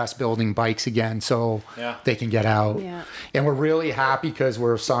to get us building bikes again so they can get out. Yeah. And we're really happy because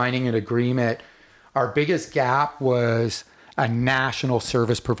we're signing an agreement. Our biggest gap was a national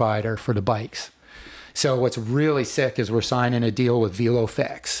service provider for the bikes. So what's really sick is we're signing a deal with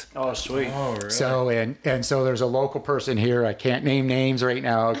VeloFix. Oh, sweet. Oh, really? So and so there's a local person here. I can't name names right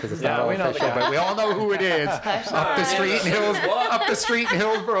now because it's not all we know the official, guy. but we all know who it is up the street in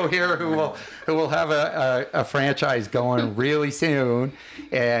Hillsborough here, who will have a franchise going really soon,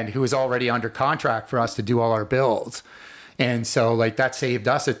 and who is already under contract for us to do all our builds. And so like that saved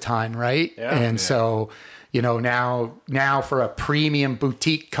us a ton, right? Yeah. And so now for a premium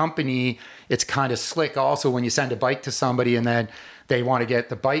boutique company, it's kind of slick also when you send a bike to somebody and then they want to get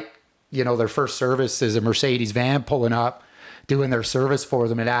the bike, their first service is a Mercedes van pulling up, doing their service for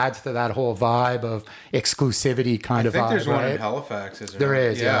them. It adds to that whole vibe of exclusivity kind of vibe. I think there's one right? in Halifax, isn't There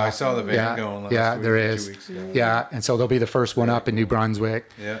is, yeah. I saw the van going last week, there 2 is. weeks ago. Yeah, and so they'll be the first one up in New Brunswick.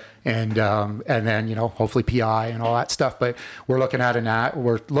 Yeah. And then hopefully PI and all that stuff. But we're looking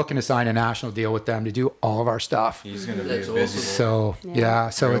to sign a national deal with them to do all of our stuff. He's going to be That's a busy awesome. boy.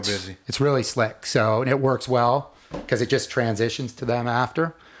 So Real it's busy. it's really slick. So and it works well because it just transitions to them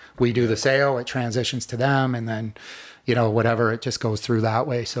after we do the sale. It transitions to them, and then whatever, it just goes through that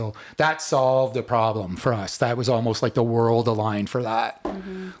way. So that solved the problem for us. That was almost like the world aligned for that.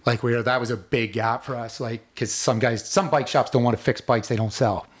 Like that was a big gap for us. Like because some bike shops don't want to fix bikes they don't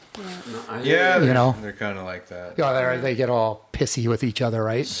sell. Yeah, You they're kind of like that. They get all pissy with each other,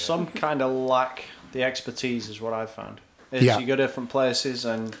 right? Some kind of lack the expertise is what I've found. Yeah. You go different places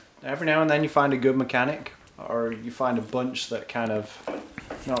and every now and then you find a good mechanic or you find a bunch that kind of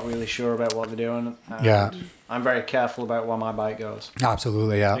not really sure about what they're doing. And Yeah. I'm very careful about where my bike goes.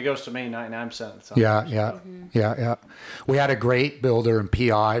 Absolutely, yeah. It goes to me 99% of the time. Yeah. We had a great builder in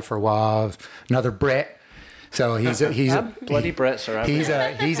PI for a while, another Brit. So he's Bloody Brits are out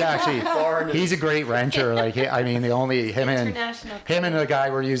there. he's a great wrencher. Like him and the guy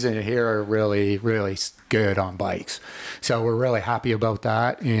we're using here are really, really good on bikes. So we're really happy about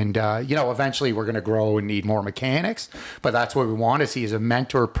that. And eventually we're going to grow and need more mechanics. But that's what we want to see is a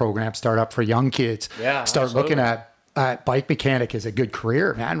mentor program start up for young kids. Yeah, start looking at bike mechanic as a good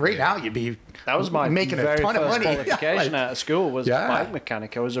career, man. Right now you'd be That was my making a very ton of first money. qualification out of school was bike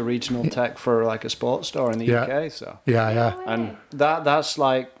mechanic. I was a regional tech for like a sports store in the UK. So and that's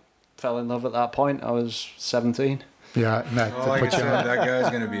like fell in love at that point. I was 17. Yeah, and Like I said, that guy's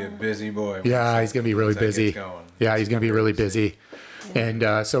going to be a busy boy. Yeah, he's going to be really busy. Going. Yeah, he's going to be really busy.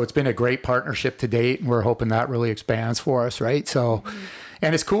 And so it's been a great partnership to date, and we're hoping that really expands for us, right? So,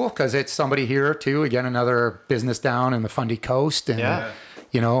 and it's cool because it's somebody here too. Again, another business down in the Fundy Coast, and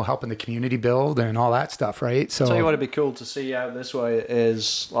helping the community build and all that stuff, right? So, Tell you what, it'd be cool to see out this way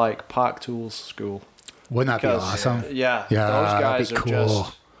is like Park Tools School. Wouldn't that be awesome? Yeah, Yeah, those guys that'd be are cool.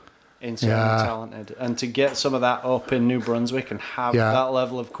 just insanely talented, and to get some of that up in New Brunswick and have that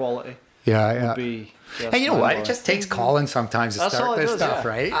level of quality would be. And you know what? It just takes calling sometimes to That's all start it this does, stuff, yeah.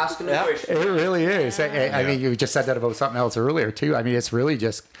 right? Asking a question. It really is. I mean, you just said that about something else earlier too. I mean, it's really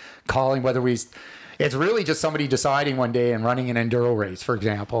just calling it's really just somebody deciding one day and running an enduro race, for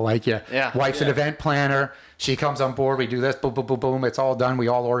example. Like wife's an event planner. She comes on board. We do this, boom, boom, boom, boom. It's all done. We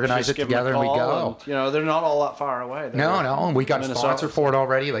all organize Just it give them a together and we call go. and, they're not all that far away. No, and we got a Minnesota, sponsor for it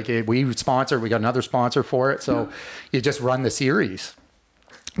already. Like we sponsored, we got another sponsor for it. So you just run the series.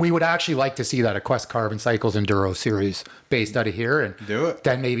 We would actually like to see that a Quest Carbon Cycles Enduro series based out of here, and Do it.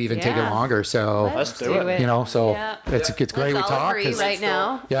 Then maybe even take it longer. So Let's do it. it's great. Let's we all talk agree right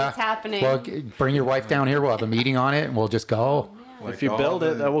now. It's happening. Well, bring your wife down here. We'll have a meeting on it, and we'll just go. If you build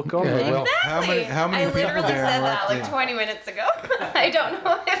it, that will come. Yeah, right? well, Exactly. How many I people literally there said are that like there? 20 minutes ago. I don't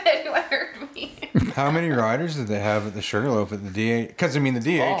know if anyone heard me. How many riders did they have at the Sugarloaf at the DH? Because, the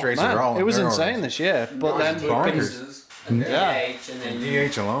DH races Man, are all it was enduro insane races. this year. But then bonkers. DH and then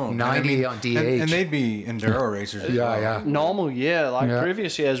DH alone. 90 on DH. And they'd be enduro racers. as well. yeah. normal year,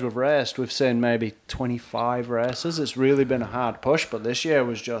 previous years we've raced, we've seen maybe 25 races. It's really been a hard push, but this year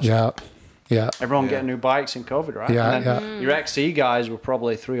was just everyone getting new bikes in COVID, right? Yeah, and then your XC guys were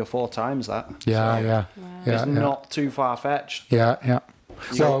probably 3 or 4 times that. Yeah. It's not too far fetched. Yeah.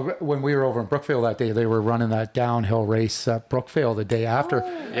 So when we were over in Brookfield that day, they were running that downhill race at Brookfield the day after.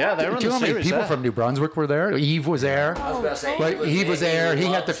 Yeah, they were Do you know in the how many series people there. from New Brunswick were there? Eve was there. I was about to say, Like, he was there. He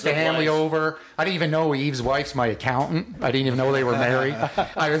had the family over. I didn't even know Eve's wife's my accountant. I didn't even know they were married.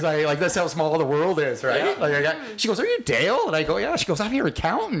 I was like, that's how small the world is, right? Yeah. Like, she goes, "Are you Dale?" And I go, "Yeah." She goes, "I'm your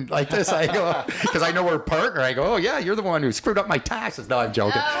accountant." Like this, I go, because I know her partner. I go, "Oh yeah, you're the one who screwed up my taxes." No, I'm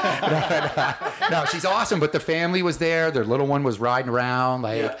joking. No, she's awesome. But the family was there. Their little one was riding around.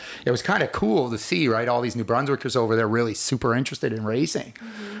 Like it was kind of cool to see, right? All these New Brunswickers over there really super interested in racing.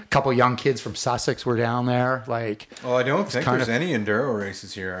 A couple young kids from Sussex were down there. Like, Well, I don't think kind there's of- any enduro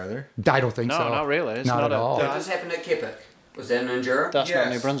races here, are there? I don't think No, so. not really. It's not not at a- all. What just happened at Kippick? Was that an enduro? That's not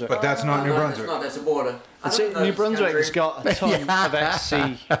New Brunswick. But that's not New No, Brunswick. That's not. That's a border. I See, don't know New this Brunswick's country. got a ton of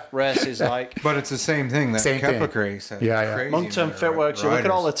XC races like But it's the same thing. That Same thing. Kepler race. that Yeah. crazy Moncton amount of Fitworks. You look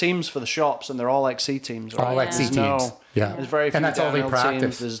at all the riders. teams for the shops, and they're all XC teams. Right? All XC There's teams. Yeah. There's very few And that's all they downhill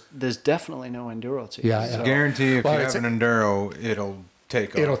practice. teams. There's definitely no enduro teams. Yeah, yeah. So- Guarantee if Well, you it's have an enduro, it'll take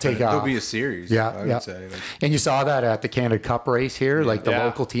off. It'll take There'll off. be a series. Yeah, I yeah. would say. Like, And you saw that at the Canada Cup race here. Like the Yeah.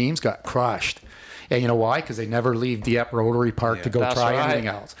 local teams got crushed. And you know why? Because they never leave Dieppe Rotary Park to go That's try right. anything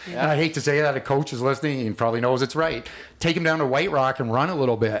else. And I hate to say that, a coach is listening and probably knows it's right. Take him down to White Rock and run a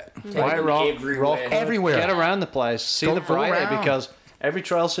little bit. White Rock, Everywhere. Rockwood, Everywhere. Get around the place. See Go- the go variety around. because every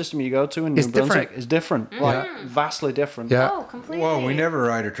trail system you go to in New It's Brunswick different. is different. Like vastly different. Yeah. Oh, completely. well, we never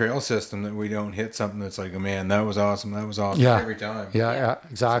ride a trail system that we don't hit something that's like, oh, man, that was awesome. That was awesome Yeah. every time. Yeah,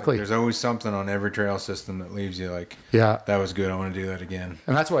 exactly. There's always something on every trail system that leaves you like, Yeah. that was good. I want to do that again.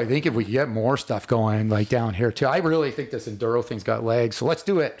 And that's why I think if we could get more stuff going, like down here too, I really think this enduro thing's got legs. So let's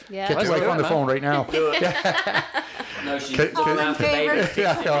do it. Yeah. Get Let's your wife do on it, the man. phone right now. No, she's Could- looking could- after baby.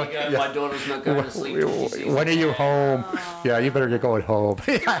 Yeah, Texting me going, my daughter's not going to sleep. till she sees When are me." you home? Yeah, you better get going home.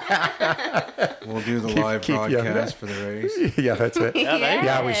 We'll do the Keep- live keep you- broadcast for the race. Yeah, that's it.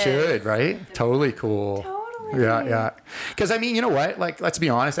 Yeah, we should, right? Totally cool. Totally. Yeah. Because I mean, you know what? Like, let's be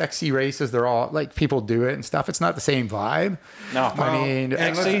honest. XC races, they're all like people do it and stuff. It's not the same vibe. No, I mean,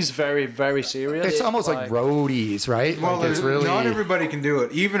 XC's very, very serious. it's almost like roadies, right? Well, like it's really. not everybody can do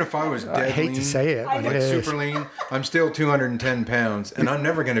it. Even if I was dead I hate lean, to say it, but like it is. super lean, I'm still 210 pounds, and I'm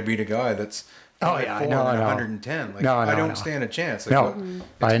never going to beat a guy that's Oh, yeah, I 5'4" know, and I know. 110. Like, No, I no, don't no. stand a chance. Like, No, it's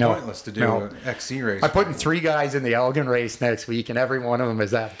I know. pointless to do No. an XC race. I'm putting 3 guys in the Elgin race next week, and every one of them is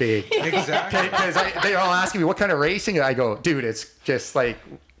that big. exactly. Because they're all asking me what kind of racing. And I go, dude, it's just like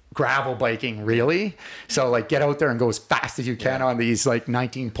gravel biking, really. So like, get out there and go as fast as you can on these like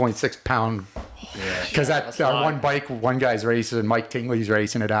 19.6 pound. Because that's that not- one bike, one guy's racing, and Mike Tingley's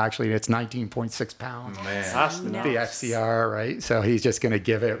racing it actually. And it's 19.6 pounds. Man, That's The nuts. FCR, right? So he's just gonna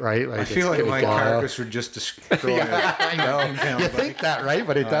give it, right? Like I feel like it's my gonna go. carcass would just destroy I know. 19-pound You bike. think that, right?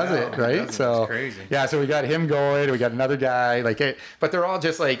 But it doesn't, it right? doesn't. So It's crazy. Yeah, so we got him going. We got another guy, like it, but they're all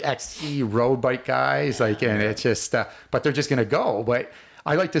just like XC road bike guys, like, and it's just, but they're just gonna go. But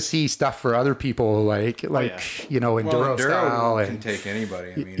I like to see stuff for other people, like you know, enduro, Well, style, enduro can and take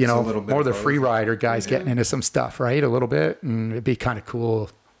anybody. I mean, you it's a know, little bit more of the both. free rider guys getting into some stuff, right? A little bit, and it'd be kind of cool.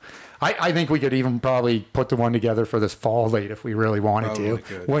 I think we could even probably put the one together for this fall late if we really wanted Probably to.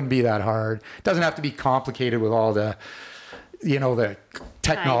 could. Wouldn't be that hard. Doesn't have to be complicated with all the, you know, the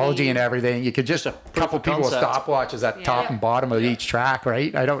technology Timing. and everything. You could just a couple of people with concept. stopwatches at the top and bottom of each track,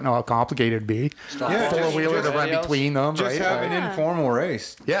 right? I don't know how complicated it'd be. Yeah, Four just- wheeler to just- run between them, Just right? have Like- an informal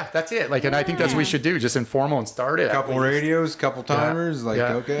race. yeah, that's it. Like, and I think that's what we should do. Just informal and start it. Couple radios, couple timers. Like,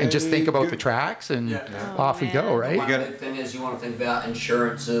 Yeah. okay. and just think about the good. tracks, and Yeah. off we go, right? One big thing is you want to think about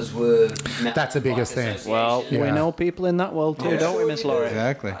insurances with mountain That's the biggest bike thing. Well, associations. we Yeah. know people in that world too, Yeah. don't we, Miss Laurie?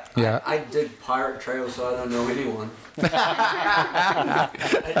 Exactly. Yeah. I dig pirate trails, so I don't know anyone.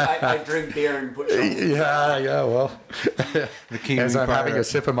 I drink beer and put shots. Yeah, well, The Kiwi as I'm having a pirate.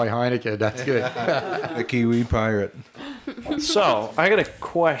 sip of my Heineken, that's good. The Kiwi pirate. So, I got a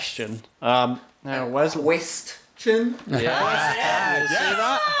question. Now, Wesley. Question. Yeah. You see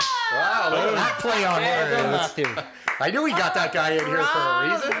that? Wow, look at that play on words. Matthew. I knew we got that guy in here for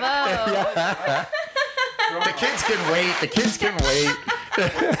a reason. The kids can wait. The kids can wait.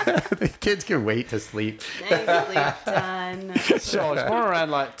 The kids can wait to sleep. Nicely done. So, it's more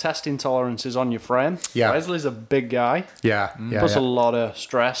around like testing tolerances on your frame. Yeah. Wesley's a big guy. Yeah, Puts a lot of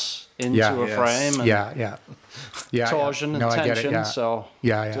stress into Yeah. a Yes. frame and yeah. torsion No, and I get it, tension. yeah. So,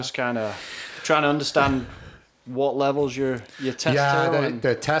 Yeah. just kind of trying to understand what levels you test Yeah, to. the, and-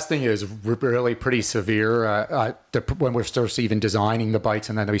 the testing is really pretty severe when we're first even designing the bikes,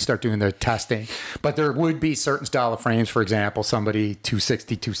 and then we start doing the testing. But there would be certain style of frames, for example, somebody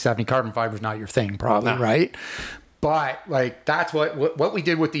 260, 270, carbon fiber is not your thing, probably, right? But like that's what we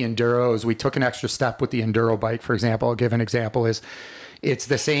did with the Enduro is we took an extra step with the Enduro bike. For example, I'll give an example is, it's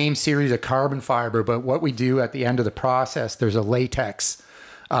the same series of carbon fiber, but what we do at the end of the process, there's a latex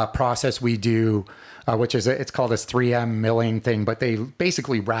process we do, which is it's called this 3M milling thing, but they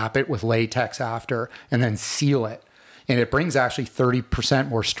basically wrap it with latex after and then seal it. And it brings actually 30%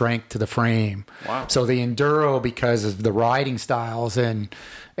 more strength to the frame. Wow. So the Enduro, because of the riding styles, and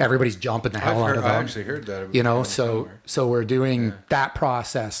everybody's jumping the hell out of them. I actually heard that. You know, so we're doing that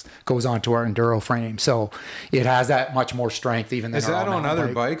process goes onto our Enduro frame. So it has that much more strength even than Is that on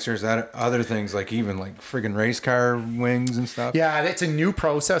other bikes, or is that other things, like even like friggin' race car wings and stuff? Yeah, it's a new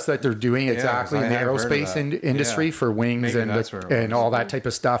process that they're doing exactly in the aerospace industry for wings and all that type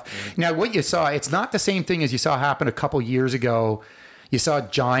of stuff. Now, what you saw, it's not the same thing as you saw happen a couple years ago. You saw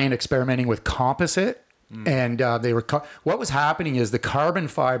Giant experimenting with composite. And they were what was happening is the carbon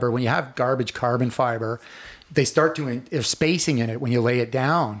fiber, when you have garbage carbon fiber, they start to there's spacing in it when you lay it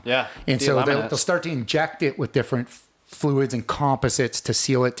down. Yeah. And so they'll start to inject it with different fluids and composites to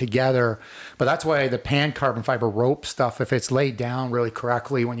seal it together. But that's why the pan carbon fiber rope stuff, if it's laid down really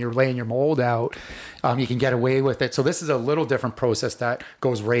correctly when you're laying your mold out, you can get away with it. So this is a little different process that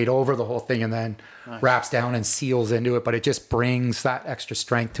goes right over the whole thing and then wraps down and seals into it. But it just brings that extra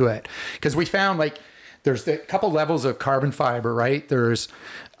strength to it. Because we found, like, there's a couple levels of carbon fiber, right? There's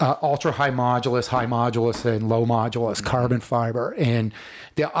ultra high modulus, and low modulus carbon fiber. And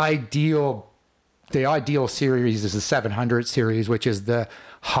the ideal series is the 700 series, which is the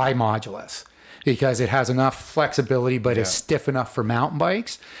high modulus, because it has enough flexibility, but it's stiff enough for mountain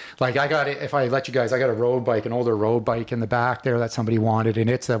bikes. Like I got it, if I let you guys, I got a road bike, an older road bike in the back there that somebody wanted, and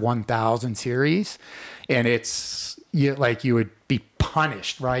it's a 1000 series. And it's like you would be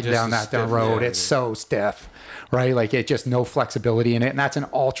punished riding down that road. It's so stiff, right? Like it just no flexibility in it. And that's an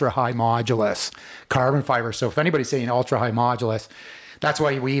ultra high modulus carbon fiber. So if anybody's saying ultra high modulus, that's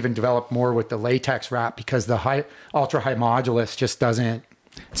why we even developed more with the latex wrap, because the ultra high modulus just doesn't,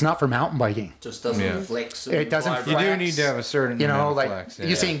 it's not for mountain biking. Just doesn't flex. It doesn't flex. You do need to have a certain amount of flex.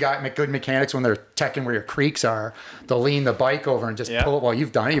 You've seen good mechanics when they're checking where your creeks are, they'll lean the bike over and just pull it. Well,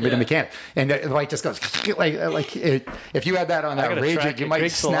 you've done it. You've been a mechanic, and the bike just goes like it, if you had that on that ridge, you might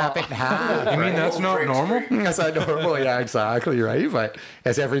snap it in half. You mean that's not normal? That's not normal. Yeah, exactly right. But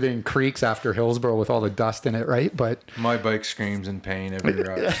as everything creaks after Hillsborough with all the dust in it, right? But my bike screams in pain every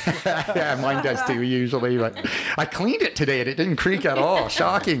ride. Yeah, mine does too usually. But I cleaned it today and it didn't creak at all.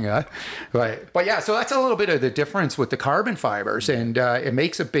 Shocking. Right. But yeah, so that's a little bit of the difference with the carbon fibers, and it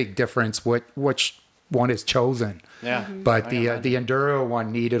makes a big difference which one is chosen. Yeah. But the Enduro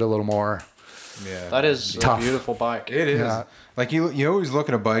one needed a little more. Yeah. That is tough. a beautiful bike. It is. Yeah. Like you always look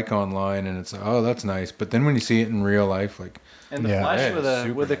at a bike online and it's like, oh, that's nice, but then when you see it in real life, like in the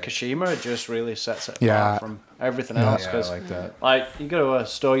flesh with the Kashima, it just really sets it apart from everything else. Yeah, I like that. Like you go to a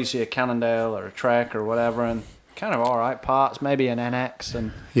store, you see a Cannondale or a Trek or whatever, and kind of all right parts, maybe an NX,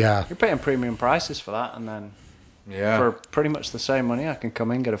 and you're paying premium prices for that, and then for pretty much the same money, I can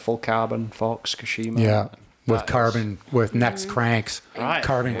come in, get a full carbon Fox Kashima. With carbon, with Next cranks,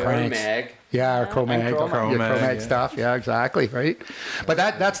 carbon cranks. Mag. Yeah, or Chromag stuff. Yeah, exactly, right? But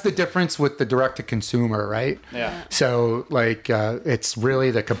that's the difference with the direct-to-consumer, right? Yeah. So, like, it's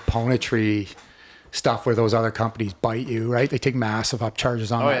really the componentry stuff where those other companies bite you, right? They take massive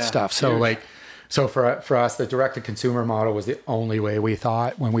upcharges on that stuff. So, So for us, the direct-to-consumer model was the only way we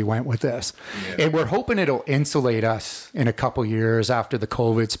thought when we went with this. Yeah. And we're hoping it'll insulate us in a couple years after the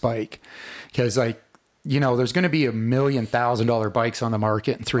COVID spike. Because, like, there's going to be $1 million bikes on the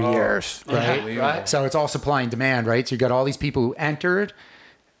market in 3 years, right? So it's all supply and demand, right? So you got all these people who entered,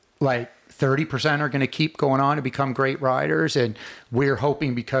 like 30% are going to keep going on to become great riders. And we're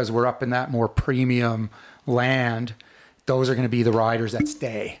hoping, because we're up in that more premium land, those are going to be the riders that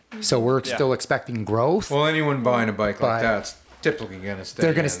stay. So we're still expecting growth. Well, anyone buying a bike like that's typically going to stay.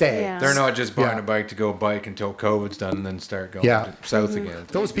 They're going to stay. Yeah. They're not just buying a bike to go bike until COVID's done and then start going south again.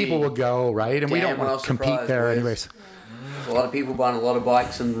 Those people will go, right? And we don't want to compete there anyways. A lot of people buying a lot of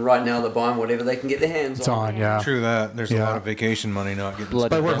bikes, and right now they're buying whatever they can get their hands on. True that. There's a lot of vacation money not getting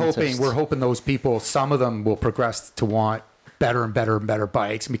spent. But we're hoping those people, some of them will progress to want better and better and better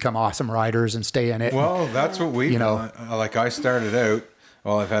bikes and become awesome riders and stay in it. Well, that's what we, like I started out,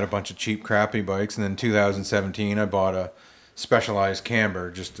 I've had a bunch of cheap, crappy bikes, and then in 2017 I bought a Specialized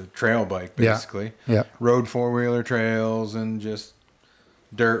Camber, just a trail bike, basically. Yeah. Rode four-wheeler trails and just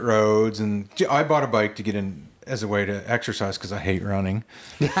dirt roads, and I bought a bike to get in as a way to exercise because I hate running.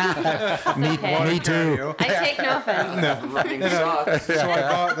 Me too. I take no offense. Running sucks. So I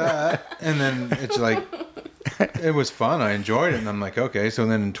bought that, and then it's like, it was fun. I enjoyed it, and I'm like, okay. So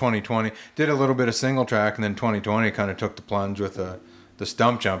then in 2020, did a little bit of single track, and then 2020 kind of took the plunge with the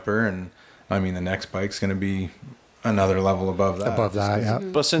stump jumper, and I mean the next bike's going to be another level above that. Above that, yeah.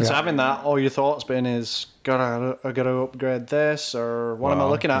 But since Yeah. having that, all your thoughts been is, I gotta upgrade this, or what am I Wow,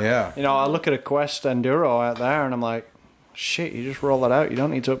 looking at? yeah. You know, I look at a Quest Enduro out there, and I'm like, shit, you just roll it out. You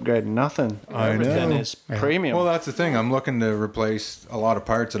don't need to upgrade nothing. I Everything know. is premium. Well, that's the thing. I'm looking to replace a lot of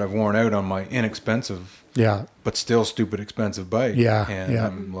parts that I've worn out on my inexpensive, Yeah. but still stupid expensive bike. Yeah, And yeah.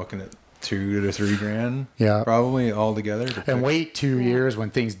 I'm looking at $2,000 to $3,000. Yeah. Probably altogether. to And fix. wait 2 years when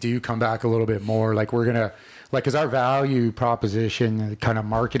things do come back a little bit more. Like we're gonna, like, cause our value proposition, kind of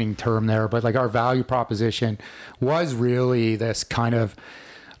marketing term there, but like our value proposition was really this kind of,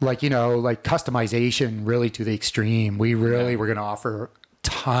 like, you know, like customization really to the extreme. We really were gonna offer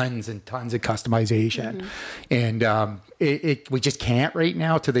tons and tons of customization, and we just can't right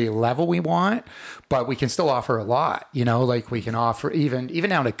now to the level we want, but we can still offer a lot, you know, like we can offer even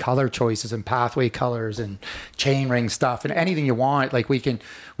down to color choices and pathway colors and chain ring stuff and anything you want. Like we can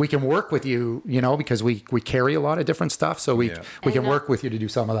work with you, you know, because we carry a lot of different stuff, so we can And, work with you to do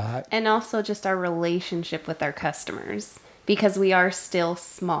some of that. And also just our relationship with our customers, because we are still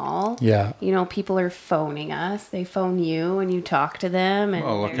small. Yeah. You know, people are phoning us. They phone you and you talk to them. And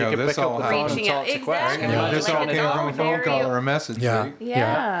Well, look they're how can this pick up all the happened. phone reaching out. talk to Quest. Exactly. Yeah, this Like, all it's came from a phone very- call or a message. Yeah. right?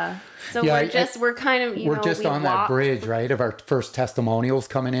 Yeah. So Yeah, we're kind of, we're just we on that walk- bridge, right, of our first testimonials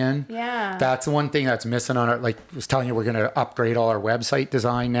coming in. Yeah. That's the one thing that's missing on our, like I was telling you, we're going to upgrade all our website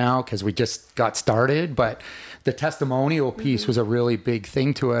design now because we just got started. But the testimonial piece was a really big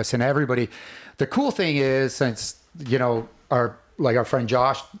thing to us. And everybody, the cool thing is, since, you know, our friend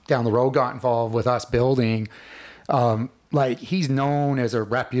Josh down the road got involved with us building, like he's known as a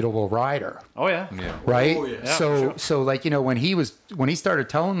reputable rider. Oh, yeah. Yeah. Right. Oh, yeah. Yeah, So, for sure. so like, you know, when he started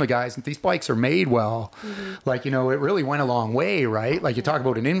telling the guys that these bikes are made well, like, you know, it really went a long way, right? Like you talk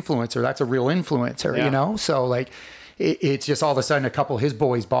about an influencer, that's a real influencer, Yeah. you know? So like, it's just all of a sudden a couple of his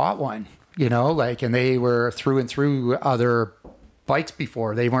boys bought one, you know, like, and they were through and through other bikes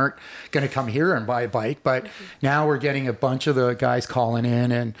before. They weren't going to come here and buy a bike, but now we're getting a bunch of the guys calling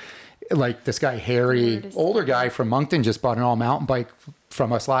in, and like this guy, Harry, older guy from Moncton, just bought an all mountain bike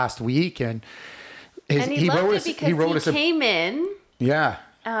from us last week. And And he loved wrote it us, because he wrote us a, came in yeah.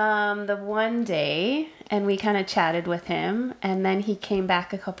 the one day and we kind of chatted with him, and then he came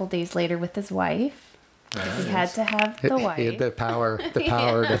back a couple days later with his wife. 'Cause he had to have the wife. He had the power Yeah.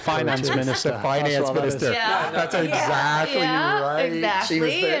 to Finance purchase. minister. The finance That's what that is. minister. Yeah. That's exactly right.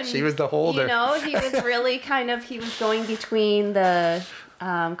 Exactly. And, She was the holder. You know, he was really he was going between the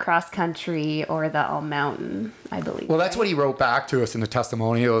cross country or the all mountain, I believe. Well, that's what he wrote back to us in the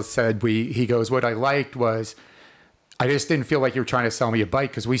testimonial. Said he goes, what I liked was, I just didn't feel like you were trying to sell me a bike,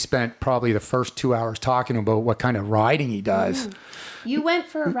 because we spent probably the first 2 hours talking about what kind of riding he does. You went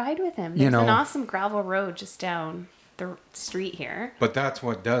for a ride with him. You There's an know. awesome gravel road just down the street here. But that's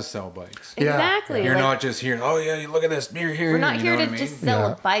what does sell bikes. Yeah. Exactly. You're like, not just here, oh yeah, look at this, you're here. we're not you here know to what I mean? just sell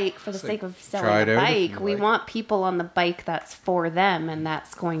Yeah. a bike for the sake of try selling it a out if bike. you We like. want people on the bike that's for them and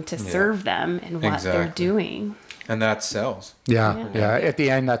that's going to serve them in what they're Exactly. doing. And that sells. Yeah. At the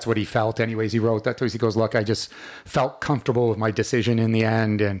end, that's what he felt. Anyways, he wrote that to us. He goes, look, I just felt comfortable with my decision in the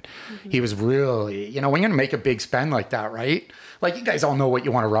end. And he was really, you know, when you're going to make a big spend like that, right? Like, you guys all know what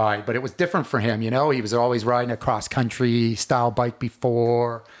you want to ride, but it was different for him. You know, he was always riding a cross country style bike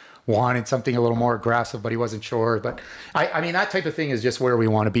before, wanted something a little more aggressive, but he wasn't sure. But I mean, that type of thing is just where we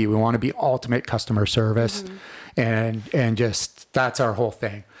want to be. We want to be ultimate customer service, and just that's our whole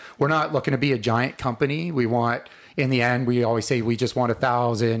thing. We're not looking to be a giant company. We want, in the end, we always say we just want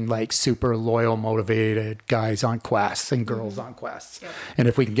 1,000 like super loyal, motivated guys on quests and girls on quests. And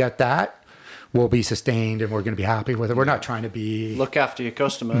if we can get that, we'll be sustained and we're going to be happy with it. We're not trying to be Look after your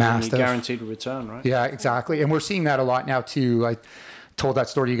customers and Massive. you're guaranteed a return, right? Yeah, exactly. And we're seeing that a lot now too. I told that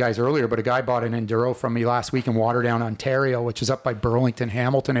story to you guys earlier, but a guy bought an Enduro from me last week in Waterdown, Ontario, which is up by Burlington,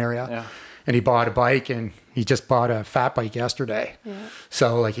 Hamilton area. Yeah. And he bought a bike, and he just bought a fat bike yesterday.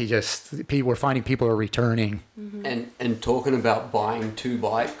 So like we're finding people are returning. And talking about buying two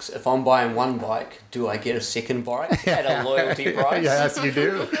bikes, if I'm buying one bike, do I get a second bike at a loyalty price? Yes, you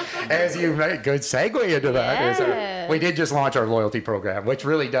do. As you made good segue into that. Yes. We did just launch our loyalty program, which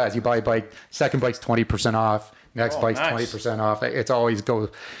really does. You buy a bike, second bike's 20% off. Next bike's nice. 20% off. It's always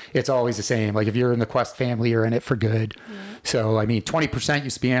the same. Like if you're in the Quest family, you're in it for good. So I mean, 20%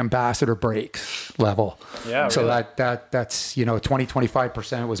 used to be ambassador brakes level. Yeah, So really. that's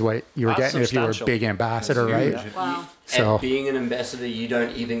 20-25% was what you were That's getting if you were a substantial. big ambassador, That's right? huge. Wow. So And being an ambassador, you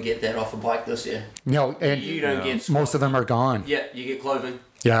don't even get that off a bike this year. no, and You don't get most of them are gone. Yeah, you get clothing.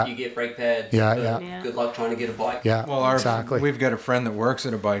 Yeah. You get brake pads. Yeah, but yeah. Good luck trying to get a bike. Yeah, Well, exactly. we've got a friend that works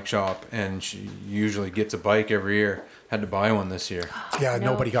at a bike shop, and she usually gets a bike every year. Had to buy one this year. Yeah,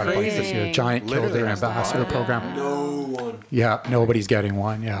 No nobody got a bike this year. kidding. Giant killed Literally their has to ambassador buy it. program. No one. Yeah, nobody's getting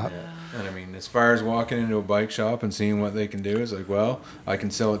one. Yeah. And I mean, as far as walking into a bike shop and seeing what they can do, it's like, well, I can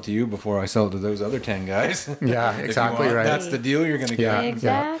sell it to you before I sell it to those other 10 guys. Yeah, If you exactly want, right. That's the deal you're going to get. Yeah,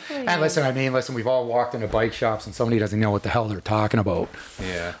 Exactly. yeah. And listen, we've all walked into bike shops and somebody doesn't know what the hell they're talking about.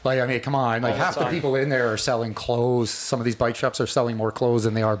 Yeah. Like, I mean, come on. Like, All the half the time. people in there are selling clothes. Some of these bike shops are selling more clothes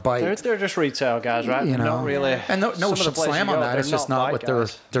than they are bikes. They're just retail guys, right? You They're know, not really. and no some of the places slam you on go, that. It's they're just not bike what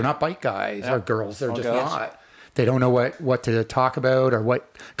guys. they're not bike guys Yeah. or girls. They're Or just girls. not. They don't know what to talk about or what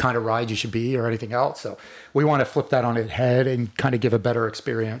kind of ride you should be or anything else. So we want to flip that on its head and kind of give a better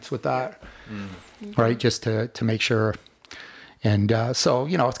experience with that, right? Just to make sure. And so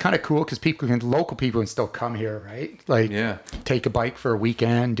it's kind of cool because local people can still come here, right? Like, Yeah. take a bike for a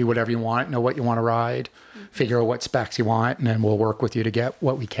weekend, do whatever you want, know what you want to ride, figure out what specs you want, and then we'll work with you to get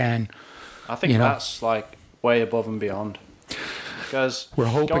what we can. I think you know. that's like way above and beyond. Because We're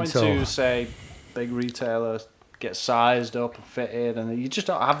hoping going so. to say big retailers get sized up and fitted, and you just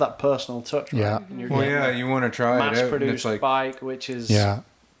don't have that personal touch. Right? Yeah. And you're Well, getting yeah, you want to try it out. And it's mass-produced like, bike, which is Yeah.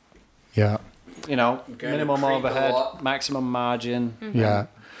 Going minimum to creep a overhead, lot. maximum margin. Yeah.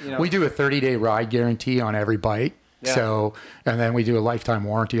 You know. We do a 30-day ride guarantee on every bike. Yeah. So, and then we do a lifetime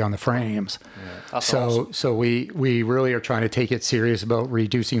warranty on the frames. That's awesome. So we really are trying to take it serious about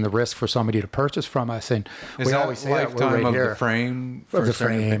reducing the risk for somebody to purchase from us. And is we that always say that we're lifetime right of here. the frame? Of the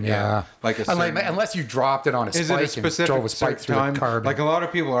certain- frame, yeah. Like a unless, certain- unless you dropped it on a Is it a spike and specific drove a spike through time? the carbon. Like a lot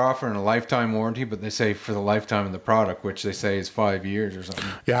of people are offering a lifetime warranty, but they say for the lifetime of the product, which they say is 5 years or something.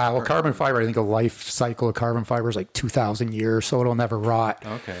 Yeah, well, carbon fiber, I think a life cycle of carbon fiber is like 2,000 years, so it'll never rot.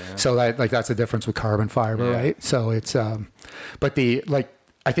 Okay, yeah. So that's the difference with carbon fiber, Yeah. right? So it's, but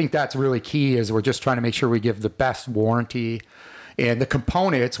I think that's really key is we're just trying to make sure we give the best warranty. And the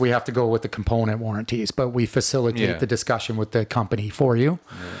components, we have to go with the component warranties, but we facilitate Yeah. the discussion with the company for you.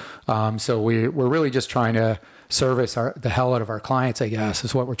 So we're really just trying to service the hell out of our clients, I guess,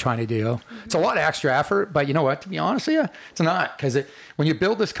 is what we're trying to do. It's a lot of extra effort, but you know what? To be honest with you, it's not. Because when you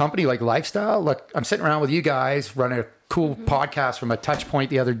build this company like Lifestyle, look, I'm sitting around with you guys running a cool podcast from a touch point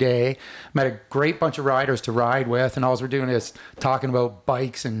the other day. Met a great bunch of riders to ride with, and all we're doing is talking about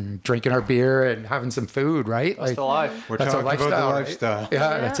bikes and drinking our beer and having some food, right? That's the life. We're That's talking our about the lifestyle, right? lifestyle.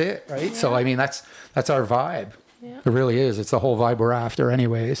 Yeah, that's it, right? So I mean, that's our vibe. It really is. It's the whole vibe we're after,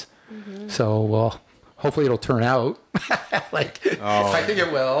 anyways. So well, hopefully it'll turn out. I think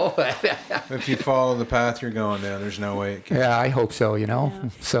it will. If you follow the path you're going down, there's no way it can. Yeah, I hope so.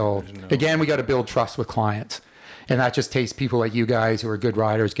 So again, we got to build trust with clients, and that just takes people like you guys who are good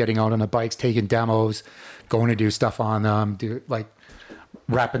riders, getting out on the bikes, taking demos, going to do stuff on them,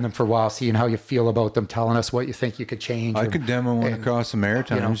 wrapping them for a while, seeing how you feel about them, telling us what you think you could change. I could demo one and- across the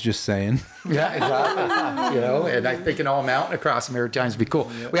Maritimes, just saying. Yeah, exactly. And I think an all mountain across the Maritimes would be cool.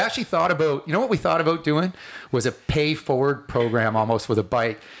 We actually thought about, what we thought about doing was a pay forward program almost with a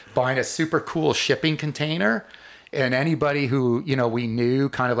bike, buying a super cool shipping container, and anybody who, we knew,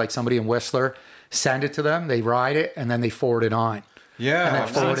 kind of like somebody in Whistler, send it to them, they ride it, and then they forward it on. Yeah, And then I've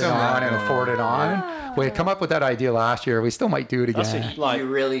forward seen it some of on that and forward it on. We had come up with that idea last year. We still might do it again. That's like, You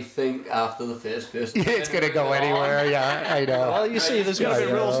really think after the first person? It's going to go anywhere. Yeah, I know. well, you see, there's going to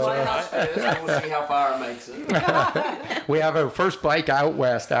be rules to it, right? We'll see how far it makes it. We have our first bike out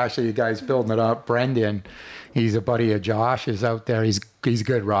west. Actually, you guys building it up. Brendan, he's a buddy of Josh's out there. He's a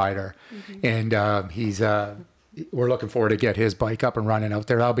good rider, and we're looking forward to get his bike up and running out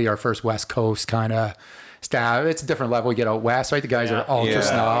there. That'll be our first West Coast kind of staff. It's a different level. You get out west, right? The guys are ultra Yeah.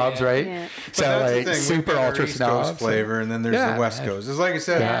 snobs, right? Yeah. So That's the like thing. We've super got our ultra East Coast snobs. flavor, and then there's Yeah. the West Coast. It's like I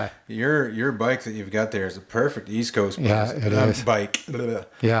said, Yeah. your bike that you've got there is a perfect East Coast Yeah, it is. bike. Blah.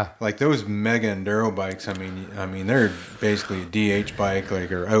 Yeah. Like those mega enduro bikes. I mean, they're basically a DH bike,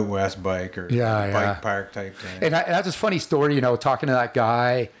 or out west bike, or Yeah, bike yeah. park type thing. And that's a funny story, talking to that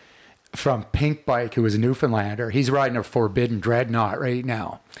guy from Pink Bike who was a Newfoundlander. He's riding a Forbidden Dreadnought right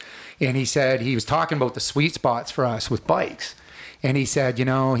now. And he said he was talking about the sweet spots for us with bikes. And he said,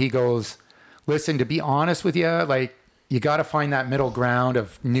 he goes, listen, to be honest with you, you got to find that middle ground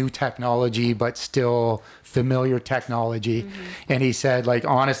of new technology, but still familiar technology. And he said,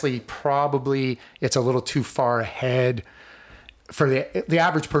 honestly, probably it's a little too far ahead for the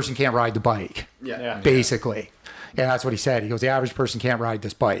average person can't ride the bike. Yeah. Basically. And that's what he said. He goes, the average person can't ride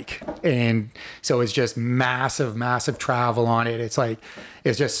this bike. And so it's just massive, massive travel on it.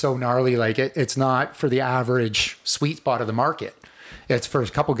 It's just so gnarly. It's not for the average sweet spot of the market. It's for a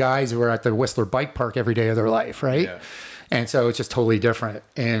couple guys who are at the Whistler Bike Park every day of their life, right? Yeah. And so it's just totally different.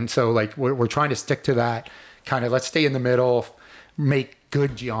 And so like we're trying to stick to that kind of, let's stay in the middle, make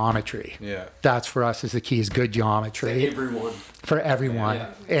good geometry. Yeah. That's for us is the key, is good geometry. For everyone.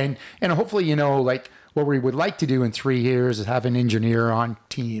 Yeah. And hopefully, you know, like what we would like to do in 3 years is have an engineer on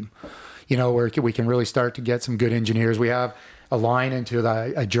team, you know, where we can really start to get some good engineers. We have a line into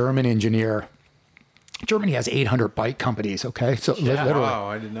a German engineer. Germany has 800 bike companies. Okay. So literally Wow,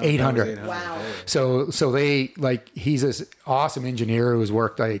 I did not know 800. it was 800. Wow. So they like, he's this awesome engineer who's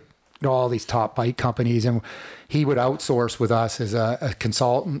worked like all these top bike companies, and he would outsource with us as a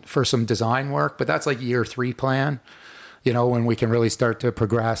consultant for some design work, but that's like year 3 plan, you know, when we can really start to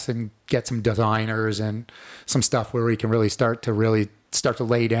progress and get some designers and some stuff where we can really start to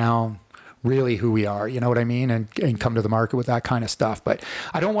lay down really who we are, you know what I mean? And come to the market with that kind of stuff. But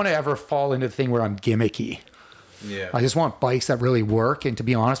I don't want to ever fall into the thing where I'm gimmicky. Yeah. I just want bikes that really work. And to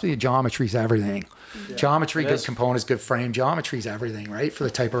be honest with you, geometry's everything. Yeah, geometry, good components, good frame. Geometry's everything, right? For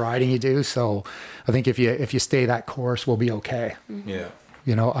the type of riding you do. So I think if you stay that course, we'll be okay. Yeah.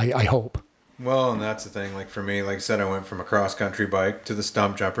 You know, I hope. Well, and that's the thing. Like for me, like I said, I went from a cross country bike to the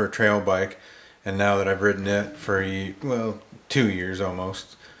stump jumper, trail bike, and now that I've ridden it for 2 years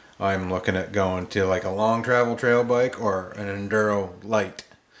almost, I'm looking at going to like a long travel trail bike or an enduro light.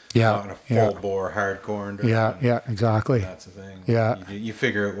 Yeah. Not a full bore hardcore enduro. Yeah, exactly. That's the thing. Yeah. You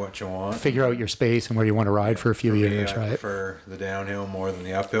figure out what you want. Figure out your space and where you want to ride for a few years, I right? prefer the downhill more than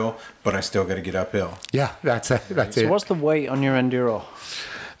the uphill, but I still got to get uphill. Yeah, that's it. So what's the weight on your enduro?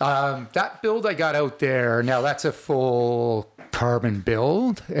 That build I got out there, now that's a full carbon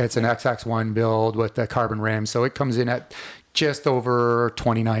build. It's an XX1 build with the carbon rim. So it comes in at just over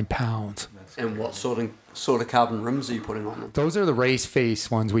 29 pounds. And what sort of carbon rims are you putting on them? Those are the race face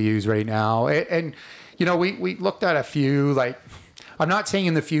ones we use right now. And you know, we looked at a few, like, I'm not saying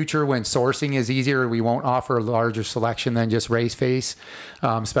in the future when sourcing is easier, we won't offer a larger selection than just race face,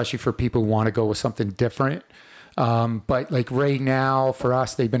 especially for people who want to go with something different. But like right now for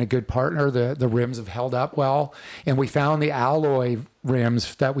us, they've been a good partner. The rims have held up well. And we found the alloy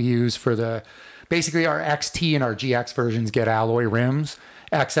rims that we use for basically our XT and our GX versions get alloy rims.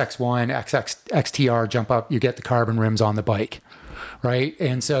 XX1, XTR jump up, you get the carbon rims on the bike, right?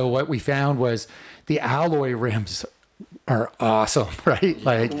 And so what we found was the alloy rims are awesome, right?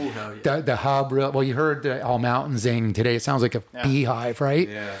 Like the hub, well, you heard the All Mountain zing today. It sounds like a beehive, right?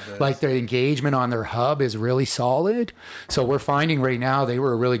 Yeah. Like the engagement on their hub is really solid. So we're finding right now they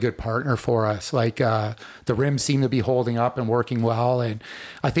were a really good partner for us. Like the rims seem to be holding up and working well. And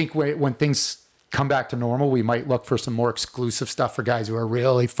I think when things come back to normal, we might look for some more exclusive stuff for guys who are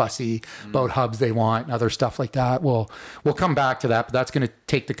really fussy about hubs they want and other stuff like that. We'll come back to that, but that's going to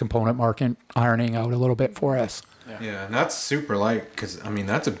take the component market ironing out a little bit for us. Yeah, and that's super light because I mean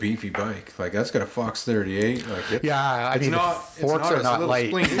that's a beefy bike. Like that's got a Fox 38. Like I mean, the forks are not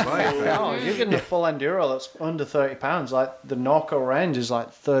light. Bike, No, you're getting a full enduro that's under 30 pounds. Like the Norco range is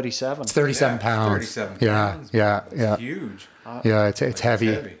like 37. It's 37 pounds. 37 pounds. Yeah. It's huge. Yeah, it's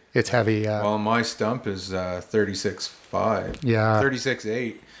heavy. It's heavy. Well, my stump is 36.5. Yeah.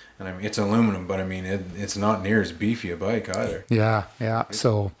 36.8. And I mean, it's aluminum, but I mean, it's not near as beefy a bike either. Yeah.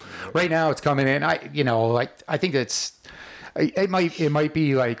 So right now it's coming in. I think it might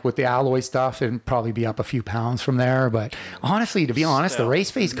be like with the alloy stuff and probably be up a few pounds from there. But honestly, to be honest, the race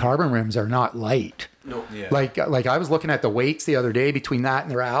face carbon rims are not light. No. Yeah. Like I was looking at the weights the other day between that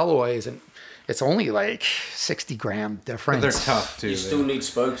and their alloys, and it's only like 60 gram difference. But they're tough too. You still need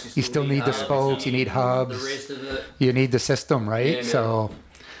spokes. You still need the spokes. You need hubs. The rest of it. You need the system, right? Yeah,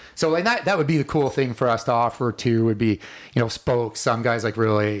 So and that would be the cool thing for us to offer too, would be, spokes. Some guys like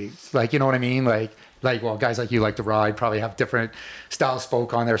really, like, you know what I mean? Like, well, guys like you like to ride probably have different style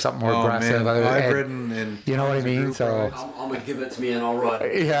spoke on there, something more aggressive. Man, I've ridden in, you know what I mean? So I'm going to give it to me and I'll ride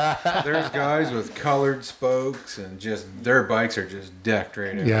it. yeah. There's guys with colored spokes and just, their bikes are just decked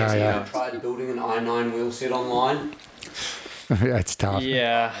right out. Yeah. I tried building an i9 wheel set online. It's tough.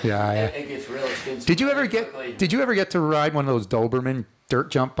 Yeah. It gets real expensive. Did you ever get to ride one of those Doberman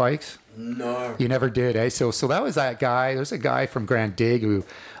dirt jump bikes? No. You never did, eh? So that was that guy. There's a guy from Grand Dig who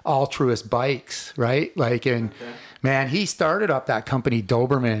Altruist Bikes, right? Like, and man, he started up that company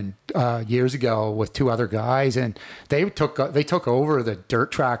Doberman years ago with 2 other guys, and they took over the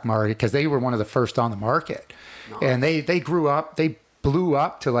dirt track market because they were one of the first on the market, and they grew up. They blew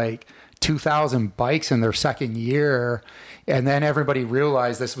up to like 2,000 bikes in their second year. And then everybody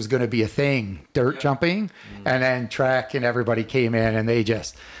realized this was going to be a thing, dirt jumping, and then Trek and everybody came in, and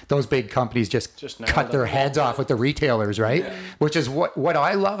those big companies just cut their heads off with the retailers, right? Yeah. Which is what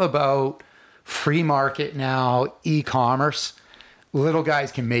I love about free market now, e-commerce. Little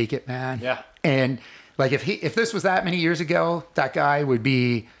guys can make it, man. Yeah. And Like if this was that many years ago, that guy would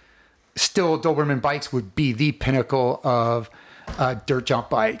be still Doberman bikes would be the pinnacle of dirt jump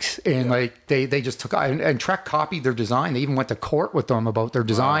bikes. And like they just took and Trek copied their design. They even went to court with them about their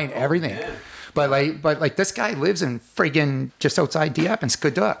design, everything. Yeah. But like this guy lives in friggin' just outside Dieppe in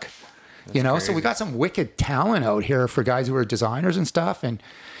Skaduk. You know, so we got some wicked talent out here for guys who are designers and stuff. And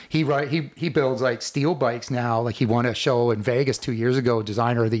he builds like steel bikes now. Like he won a show in Vegas 2 years ago,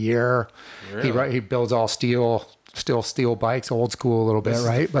 Designer of the Year. Really? He builds all steel bikes, old school a little bit, This is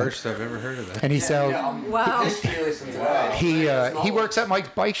right? the first I've ever heard of that. And he sells. Wow. He works at Mike's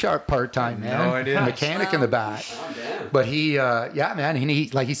Bike Shop part time, man. No idea. A mechanic in the back. Oh, damn. But he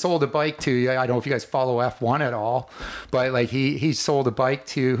sold a bike to, I don't know if you guys follow F1 at all, but like he sold a bike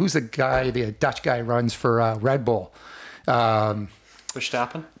to, who's the guy, the Dutch guy runs for Red Bull.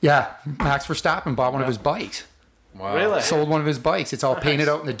 Verstappen? Yeah, Max Verstappen bought one of his bikes. Wow. Really? Sold one of his bikes. It's all painted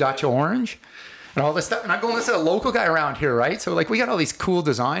out in the Dutch orange and all this stuff. And I'm going, this is a local guy around here, right? So like we got all these cool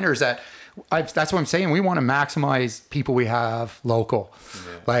designers that's what I'm saying. We want to maximize people we have local,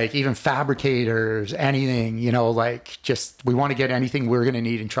 like even fabricators, anything, you know, like just, we want to get anything we're going to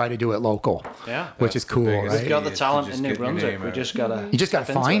need and try to do it local. Yeah. Which is That's the cool, biggest right? We've got the Is talent just in New get your Brunswick. name We out. just gotta. You just got to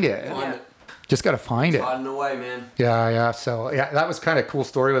step into find it. Find it. Just got to find it. Hiding away, man. Yeah. So yeah, that was kind of a cool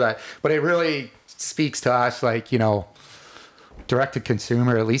story with that. But it really speaks to us, like, you know, direct to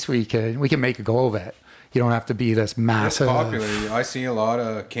consumer. At least we can make a go of it. You don't have to be this It's massive. popular. I see a lot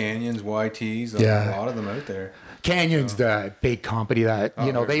of Canyons, YTs, Yeah. a lot of them out there. Canyon's the big company that,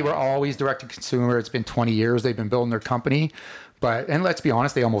 you know, they're they were always direct to consumer. It's been 20 years they've been building their company. And let's be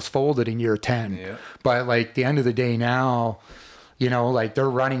honest, they almost folded in year 10. Yeah. But like the end of the day now, you know, like they're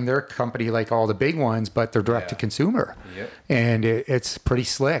running their company like all the big ones, but they're direct to consumer. Yep. And it's pretty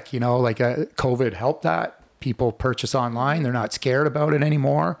slick, you know, like COVID helped that. People purchase online. They're not scared about it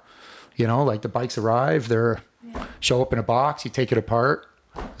anymore. You know, like the bikes arrive, show up in a box, you take it apart.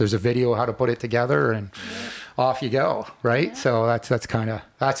 There's a video how to put it together and off you go, right? Yeah. So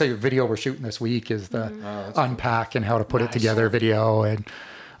that's a video we're shooting this week is the unpack and how to put it together video and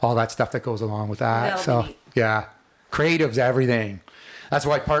all that stuff that goes along with that. So yeah, creative's everything. That's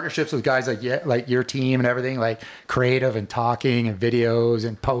why partnerships with guys like your team and everything, like creative and talking and videos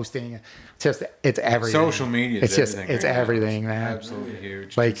and posting, it's everything. Social media is everything. It's right now. everything, man. Absolutely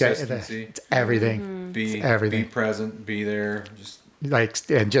huge. Like Consistency. it's everything. Be everything. Be present. Be there. Just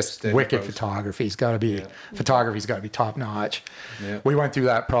and just steady wicked post. photography's got to be photography's got to be top notch. Yeah. We went through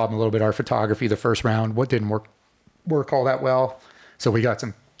that problem a little bit. Our photography, the first round, what didn't work all that well. So we got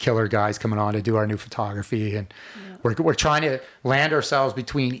some killer guys coming on to do our new photography, and we're trying to land ourselves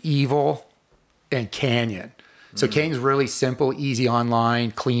between Evil and Canyon. So Canyon's really simple, easy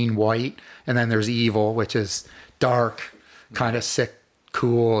online, clean white, and then there's Evil, which is dark, kind of sick,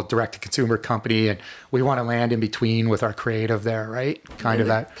 cool, direct-to-consumer company, and we want to land in between with our creative there, right? Kind of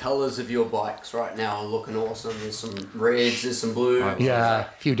that. Colors of your bikes right now are looking awesome. There's some reds, there's some blue. Yeah, a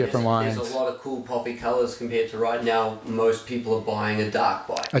few different ones. There's a lot of cool poppy colors compared to right now. Most people are buying a dark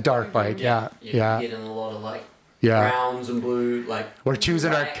bike. A dark bike, yeah. You're getting a lot of like Yeah. browns and blue, like We're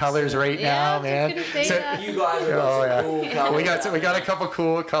choosing our blacks colors and- right Yeah, I now, was man. just gonna say So- that. You guys have got Oh, some yeah. cool colors. We got a couple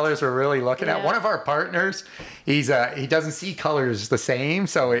cool colors we're really looking at. Yeah. One of our partners, he doesn't see colors the same,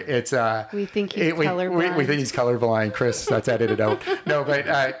 so it's We think he's we colorblind. think he's colorblind. Chris, that's edited out. No, but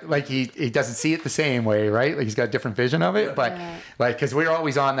like he doesn't see it the same way, right? Like he's got a different vision of it, but Yeah. like because we're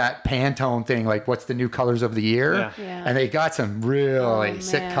always on that Pantone thing, like what's the new colors of the year? Yeah. Yeah. And they got some really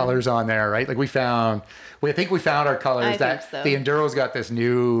sick man. colors on there, right? Like I think we found our colors. I That think so. the Enduro's got this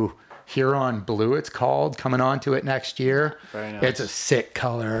new Huron blue, it's called, coming onto it next year. Very nice. It's a sick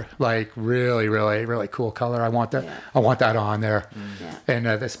color, like really, really, really cool color. I want that on there. Yeah. And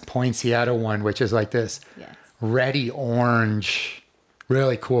this Poinciana one, which is like this Yes. reddy orange,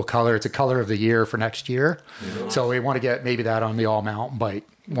 really cool color. It's a color of the year for next year. So we want to get maybe that on the all mountain bike,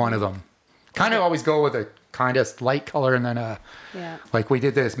 one of them. Kind of always go with a kind of light color and then Yeah. like we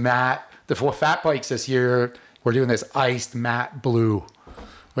did this matte. The 4 fat bikes this year, we're doing this iced matte blue.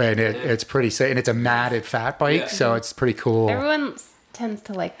 And it's pretty sick. And it's a matted fat bike, so it's pretty cool. Everyone tends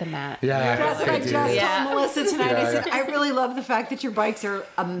to like the matte. Yeah. That's what I they do. just Yeah. told Melissa tonight. I said, Yeah. I really love the fact that your bikes are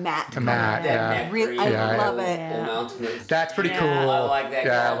a matte. matte, color. yeah. I Yeah. love it. Yeah. mountainous. That's pretty Yeah. cool. I like that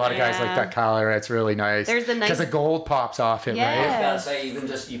Yeah, a color. lot of guys like Yeah. that color. It's really nice. There's a nice- because the gold pops off it, Yeah. I was right? about to say, even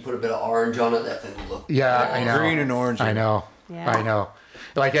just you put a bit of orange on it, that thing would look. Yeah, I know. Green and orange. I know. Yeah. I know.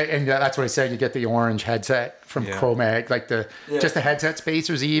 Like, and that's what I said. You get the orange headset from Yeah. Chromag, like just the headset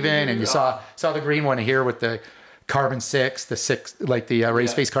spacers even, and you saw the green one here with the Carbon 6, the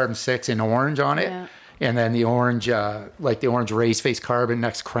race face Carbon 6 in orange on it, Yeah. and then the orange, like the orange race face Carbon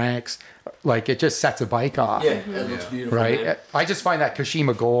next cranks Like it just sets a bike off. Yeah, it looks beautiful. Right. man. I just find that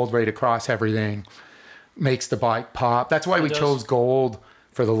Kashima gold right across everything makes the bike pop. That's why we does. chose gold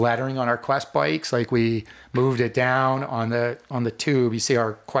for the lettering on our Quest bikes. Like we moved it down on the tube. You see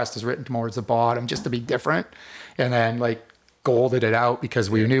our Quest is written towards the bottom just to be different. And then like golded it out because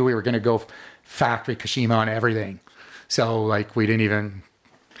we knew we were going to go factory Kashima on everything. So like we didn't even,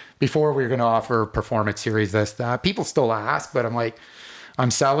 before we were going to offer performance series, this, that. People still ask, but I'm like, I'm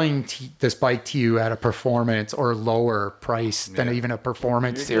selling this bike to you at a performance or lower price than even a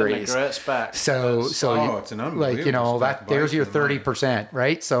performance You're getting series. a great spec. So it's an like, you know, unbelievable spec there's bike your for the money. 30%,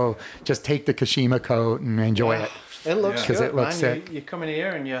 right? So just take the Kashima coat and enjoy it. It looks Yeah. 'Cause good, it looks man. sick. You come in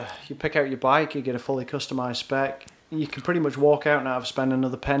here and you pick out your bike, you get a fully customized spec. You can pretty much walk out now and spend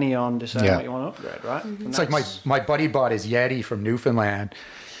another penny on deciding Yeah. what you want to upgrade, right? And It's like that's- my buddy bought his Yeti from Newfoundland,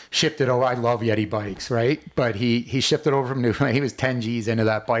 shipped it over. I love Yeti bikes, right? But he shipped it over from Newfoundland. He was 10 G's into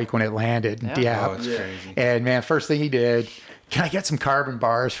that bike when it landed. Yeah. Oh, it's crazy. And man, first thing he did, can I get some carbon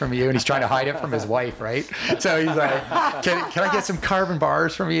bars from you? And he's trying to hide it from his wife, right? So he's like, can I get some carbon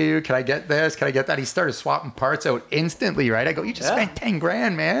bars from you? Can I get this? Can I get that? He started swapping parts out instantly, right? I go, you just Yeah. spent 10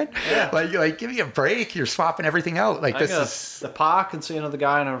 grand, man. Yeah. Like, give me a break. You're swapping everything out. Like I this go is, to the park and see another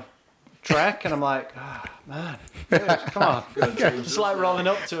guy in a Trek, and I'm like, man, dude, come on. It's like rolling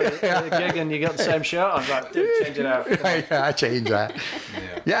up to a gig and you got the same shirt. I'm like, dude, change it out. yeah, I changed that.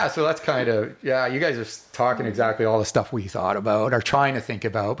 Yeah, so that's kind of, you guys are talking exactly all the stuff we thought about or trying to think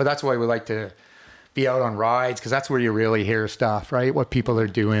about. But that's why we like to be out on rides because that's where you really hear stuff, right? What people are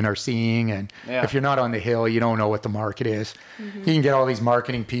doing or seeing. And Yeah. if you're not on the hill, you don't know what the market is. You can get all these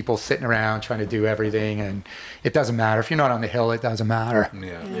marketing people sitting around trying to do everything. And it doesn't matter. If you're not on the hill, it doesn't matter.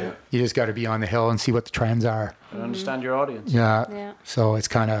 Yeah. You just got to be on the hill and see what the trends are. And understand your audience. Yeah. Yeah. So it's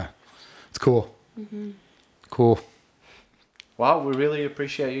it's cool. Cool. Wow, we really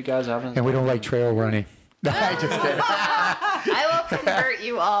appreciate you guys having us. And we don't like trail running. I just kidding. I will convert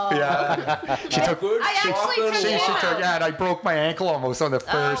you all. She took. I actually took She it took. out. Yeah, and I broke my ankle almost on the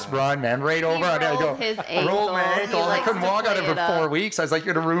first run, man. Right over. I gotta go. rolled his I rolled my ankle. ankle. He I likes couldn't to walk on it play for it 4 up. weeks. I was like,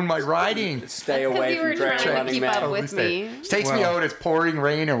 you're gonna ruin my riding. Stay That's 'cause away you from were trail trying to running, keep man. up with me. She takes me out. It's pouring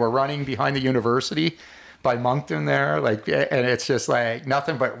rain, and we're running behind the university by Moncton there, like, and it's just like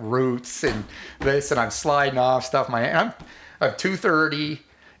nothing but roots and this, and I'm sliding off stuff. I'm 230.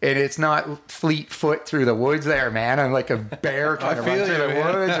 And it's not fleet foot through the woods there, man. I'm like a bear trying to run feel through you, the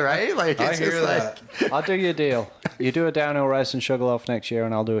man. woods, right? Like I it's hear just that. like, I'll do you a deal. You do a downhill race in Sugarloaf next year,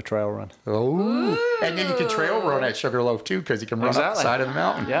 and I'll do a trail run. oh, and then you can trail run at Sugarloaf too, because you can run up the Exactly. side of the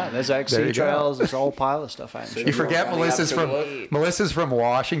mountain. Yeah, there's There you XC go. trails. There's a whole pile of stuff out there. You forget running Melissa's up from Sugarloaf. Melissa's from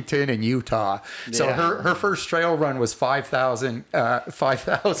Washington and Utah, so Yeah. her first trail run was 5,000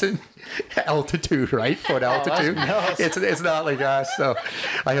 altitude, right? Foot altitude. It's not like us, so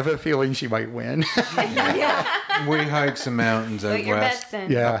I have a feeling she might win. Yeah. We hiked some mountains out Put your west, bets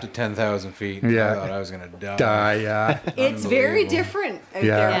in. Yeah. up to 10,000 feet. Yeah. I thought I was gonna die. Die, yeah. It's very Unbelievable. different out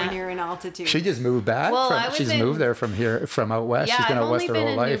Yeah. there Yeah. when you're in altitude. She just moved back. Well, I was She's in- moved there from out west. Yeah, She's been I've out west only her been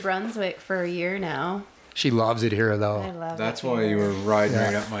whole in New life. Brunswick for a year now. She loves it here, I though. love That's it why here. you were riding Yeah.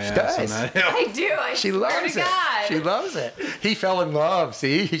 right up my She ass on does. that hill. I do. I She swear loves to it. God. She loves it. He fell in love.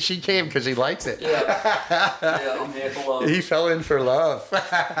 See, she came because he likes it. Yeah, I'm here for love. He fell in for love. No,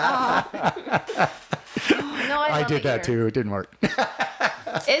 I I love did it that here. too. It didn't work.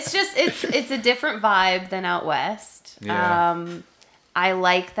 It's just it's a different vibe than out west. Yeah. I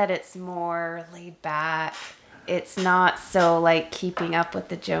like that it's more laid back. It's not so like keeping up with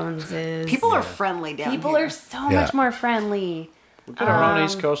the Joneses. People are friendly down People here. are so Yeah. much more friendly. We've got our own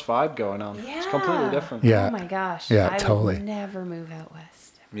East Coast vibe going on. It's completely Yeah. different. Yeah. Oh my gosh. Yeah, I totally. would never move out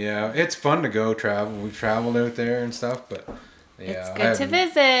west. Yeah, it's fun to go travel. We've traveled out there and stuff, but yeah, It's I good to have-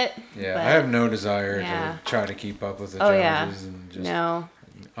 visit. Yeah, but I have no desire Yeah. to try to keep up with the Oh yeah. Joneses and just No.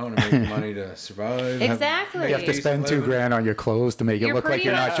 I want to make money to survive. Exactly. You have to spend $2,000 on your clothes to make it You're look like pretty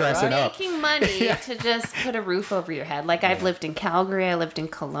you're not much dressing up. making money to just put a roof over your head. Like I've lived in Calgary, I lived in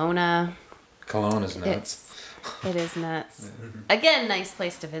Kelowna. Cologne is nuts. It is nuts. Again, nice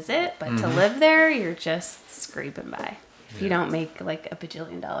place to visit, but Mm-hmm. to live there, you're just scraping by. If you don't make like $1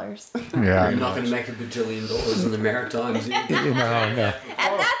 bajillion. Yeah. You're not going to make $1 bajillion in the Maritimes. No, no. And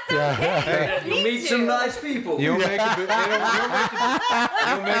that's okay. You'll meet some nice people. You'll make a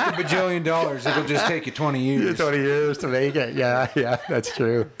bajillion dollars. It'll just take you 20 years. 20 years to make it. Yeah, that's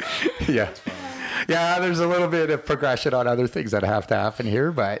true. Yeah. Yeah, there's a little bit of progression on other things that have to happen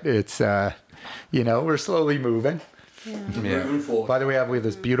here, but it's, we're slowly moving. Moving forward. By the way, we have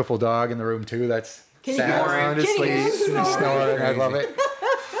this beautiful dog in the room, too. That's Can you sound hear him? asleep Can you hear him and snoring. I love it.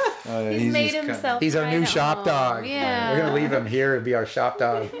 He's made just himself He's our right new at shop home. dog. Yeah. We're going to leave him here and be our shop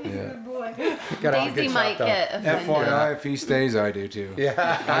dog. Yeah. Gotta have a Daisy good might shot, though. get offended. FYI, if he stays, I do too. Yeah,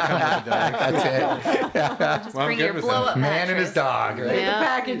 That's it. Just Well, I'm bring good your with blow that. up Man and his dog, right? Yeah. The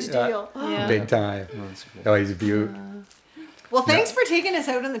package deal. Yeah. Big time. Oh, he's a beaut. Well, thanks for taking us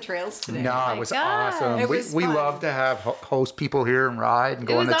out on the trails today. No, my it was God. awesome. It was we fun. love to have host people here and ride and It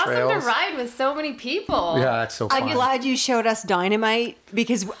go on was the awesome trails. to ride with so many people. Yeah, that's so fun. I'm glad you showed us Dynamite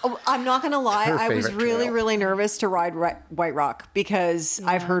because I'm not going to lie, Her I was favorite really, trail. really nervous to ride White Rock because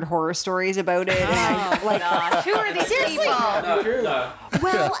I've heard horror stories about it. And I, Oh, gosh. Who are these Seriously? people?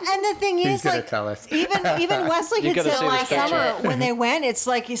 well, and the thing He's is, gonna like, tell us. even Wesley You had gotta said see this last picture. summer when they went, it's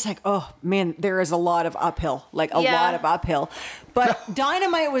like he's like, oh man, there is a lot of uphill, like a Yeah. lot of uphill. But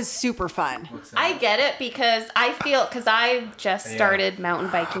Dynamite was super fun. I get it because I just started mountain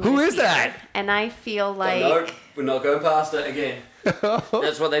biking. Who this is year, that? And I feel like No, we're not going past it again.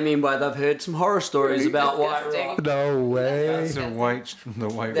 That's what they mean by they've heard some horror stories about White Disgusting. Rock. No way. That's the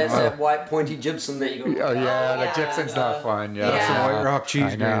white That's rock. that white pointy gypsum that you got. Oh yeah, the yeah. gypsum's not fun. Yeah, That's The Yeah. white rock cheese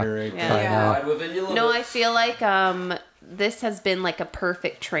I know. grater right Yeah. there. Yeah. Ride with it, you love no, it. I feel like this has been like a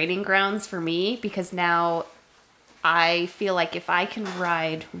perfect training grounds for me because now I feel like if I can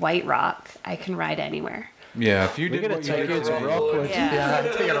ride White Rock, I can ride anywhere. Yeah, if you We're did gonna what you take did you to today- Rockwood. Yeah,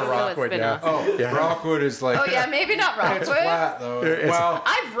 I'm taking a So it's Rockwood. been Yeah. awesome. Oh, Rockwood is like. Oh yeah, maybe not Rockwood. It's flat though. Well,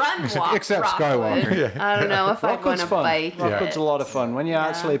 I've run walk except Rockwood. Skywalker. I don't know if I'd Rockwood's want to fun. bike. Rockwood's a lot of fun when you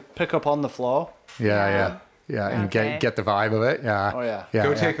actually pick up on the floor. Yeah, and Okay. get the vibe of it. Yeah. Oh, yeah.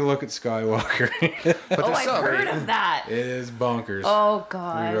 go take a look at Skywalker. Oh, I've so- heard of that. It is bonkers. Oh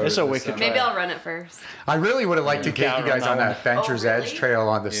god. rode It's it a this wicked summer. Maybe I'll run it first. I really would have liked to Yeah, take you guys run on that that Venture's Oh, really? Edge trail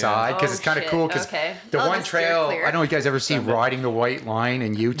on the side because Oh, it's kind of shit. cool because Okay. the I'll one just steer trail, clear. I don't know if you guys ever see Riding the White Line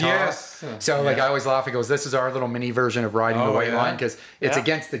in Utah. Yes. So like Yeah. I always laugh, it goes, this is our little mini version of Riding the Oh, White yeah? Line because it's Yeah.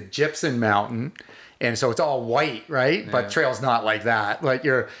 against the Gypsum Mountain. And so it's all white, right? But Yeah. trail's not like that. Like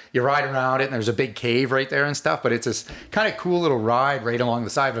you ride around it and there's a big cave right there and stuff, but it's this kind of cool little ride right along the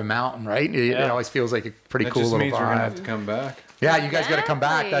side of a mountain, right? It Yeah. always feels like a pretty That cool just little means we're gonna vibe. have to come back. Yeah, you guys got to come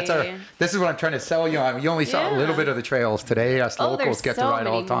back. Exactly. This is what I'm trying to sell you on. You only saw a Yeah. little bit of the trails today. Us Oh, locals there's get to so ride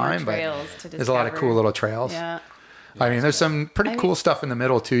all many the more time, but trails to there's a lot of discover. cool little trails. Yeah. I mean, there's some pretty I cool mean- stuff in the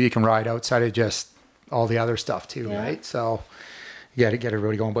middle too. You can ride outside of just all the other stuff too, Yeah. right? So you got to get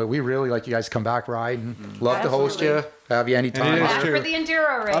everybody going. But we really like you guys to come back ride and love to host you. Have you anytime. It is Back true. for the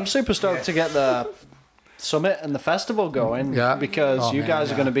enduro race. I'm super stoked to get the summit and the festival going Yeah. because Oh, you man, guys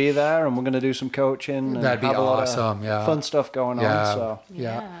yeah. are going to be there and we're going to do some coaching and That'd be have a lot awesome, of yeah. fun stuff going Yeah. on. So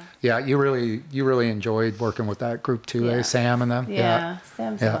Yeah. You really enjoyed working with that group too, Yeah. Sam and them. Yeah.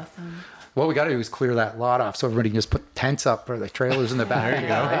 Sam's Yeah. awesome. What we got to do is clear that lot off so everybody can just put tents up or the trailers in the back. There you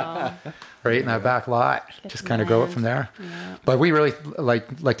go. Wow. Right in that back lot. Just some kind of grow it land. from there. But we really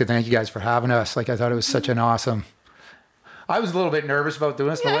like to thank you guys for having us. Like I thought it was such an awesome. I was a little bit nervous about doing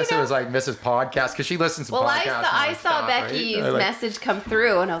this. Yeah, I Melissa know. was like Mrs. Podcast because she listens to Well, podcasts. I saw nonstop, right? Becky's I was like, message come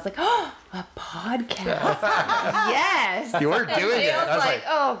through, and I was like, "Oh, a podcast! Yes." You were And doing it. Dale's I was like,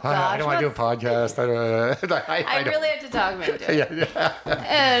 "Oh gosh, I don't want to do a what's-" podcast. I don't- really had to talk him into it. Yeah.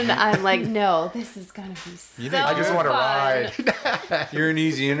 And I'm like, "No, this is gonna be so I just want to fun." ride. You're an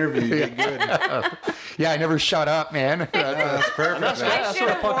easy interview. You did good. Yeah, I never shut up, man. That's perfect. I man. should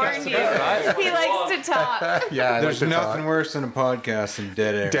have warned you. He likes to talk. Yeah, I There's like to talk. nothing worse than a podcast than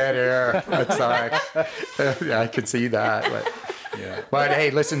dead air. Dead air. That sucks. Yeah, I could see that. Yeah. But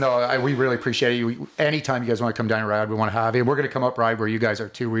hey, listen though, we really appreciate you. Anytime you guys want to come down and ride, we want to have you. We're going to come up ride where you guys are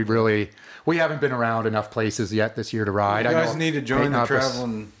too. We haven't been around enough places yet this year to ride. You I guys know need to join Peyton the Hoppus-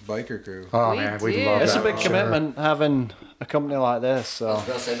 traveling biker crew. Oh We man, do. we'd love it's that. a big for sure. commitment having a company like this. I was So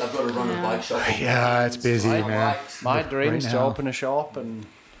going to say, they've got to run a bike shop. on Yeah, it's weekends, busy, ride man. bikes. my dream's Right to now. open a shop and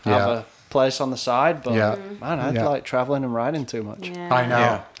have Yeah. a place on the side. But Yeah. man, I Yeah. like traveling and riding too much. Yeah. I know.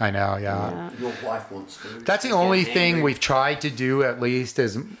 Yeah. I know. Yeah. Your wife wants to. That's the She's only getting thing angry. we've tried to do at least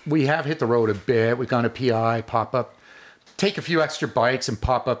is we have hit the road a bit. We've gone to PI, pop up, take a few extra bikes and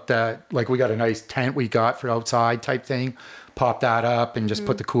pop up that, like we got a nice tent we got for outside type thing. Pop that up and just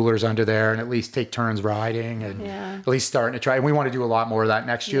put the coolers under there and at least take turns riding and Yeah. at least starting to try. And we want to do a lot more of that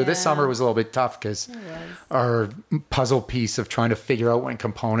next year. This Yeah. summer was a little bit tough because our puzzle piece of trying to figure out when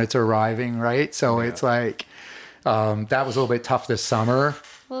components are arriving, right? So it's like that was a little bit tough this summer.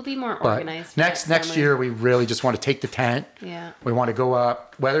 We'll be more But organized. next summer. year, we really just want to take the tent. Yeah. We want to go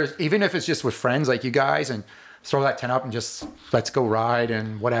up, even if it's just with friends like you guys, and throw that tent up and just let's go ride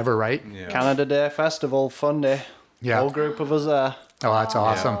and whatever, right? Yeah. Canada Day Festival, fun day. Yeah. Whole group of us there. Oh, that's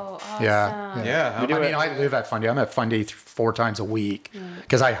awesome. Oh, Yeah. awesome. Yeah. I mean, I live at Fun Day. I'm at Fun Day 4 times a week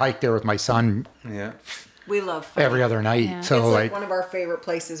because I hike there with my son Yeah. We love fun. every other night. Yeah. So it's like like, one of our favorite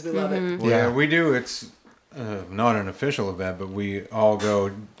places. We love it. Well, Yeah. yeah, we do. It's not an official event, but we all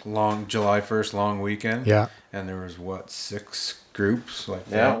go July 1st long weekend. Yeah. And there was 6 groups like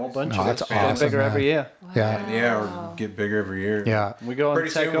Yeah, a that. whole bunch No, of that's it. Get awesome, bigger man. every year. Yeah. Yeah, or get bigger every year. Yeah. We go Pretty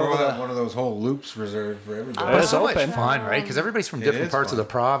and take soon we'll over have the. one of those whole loops reserved for everybody. But It's it's so much open. fun, right? Because everybody's from It different is parts fun. of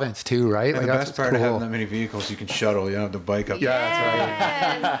the province too, right? And the that's best part, what's of having that many vehicles, you can shuttle. You don't have to bike up.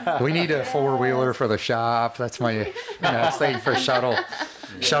 Yeah, that's right. We need a 4-wheeler for the shop. That's my thing for shuttle.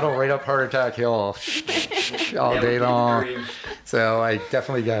 Shuttle right up Heart Attack Hill all day long. So I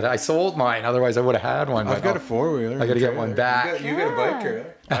definitely got it. I sold mine. Otherwise, I would have had one. I've got a 4-wheeler. I got to get one back. You got a bike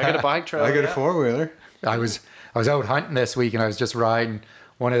trailer. I got a bike trailer. I got a 4-wheeler. I was out hunting this week and I was just riding.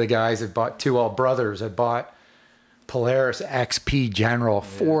 One of the guys had bought two all brothers had bought Polaris XP General,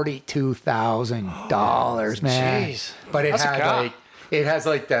 $42,000, man. Jeez. But it That's a had car. like it has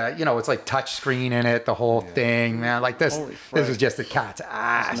like the it's like touch screen in it, the whole thing, man. Like this Holy this frick. was just a cat's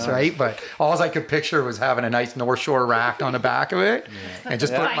ass, right? But all I could picture was having a nice North Shore rack on the back of it and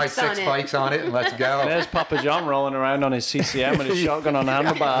just put my Bikes on 6 it. bikes on it and let's go. There's Papa John rolling around on his CCM with his shotgun on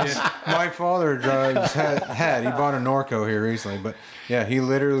handlebars. My father drives he bought a Norco here recently, but yeah, he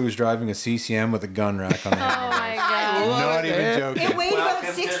literally was driving a CCM with a gun rack on it. Oh my god. Not even joking. It weighed about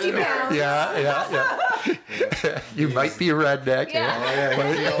Welcome to 60 the- pounds. Yeah. You might be a redneck. Yeah. Oh, yeah,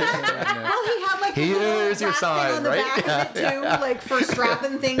 he's the ultimate redneck. Well, he had like a Here's little your rack thing sign, on the right? back of it too, like for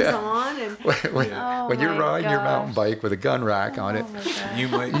strapping things on. And When you're my riding your mountain gosh. bike with a gun rack on it, You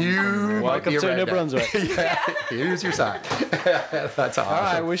might. you might Welcome be a to New redneck. Brunswick. Yeah, here's your sign. That's awesome. All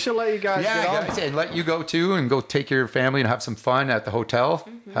right, we should let you guys Yeah, get on. guys, and let you go too, and go take your family and have some fun at the hotel.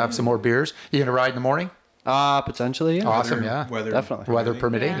 Have some more beers. You gonna ride in the morning? Potentially, yeah. Awesome, yeah. Weather, Definitely. Weather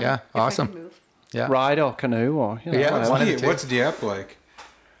permitting, yeah. If I can Awesome. move. Yeah. Ride or canoe or Yeah, whatever. one of the two. What's Dieppe like?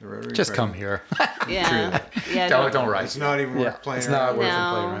 The Rotary Just Park. come here. Yeah. Yeah. Don't ride. It's not even Yeah. worth playing It's not around worth with. it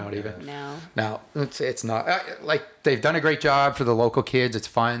No. playing around even. No. No, it's not. Like they've done a great job for the local kids. It's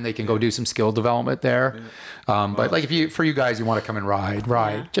fun. They can go do some skill development there. But like for you guys, you want to come and ride,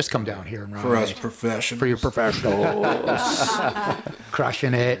 just come down here and ride. For us professionals. For your professionals,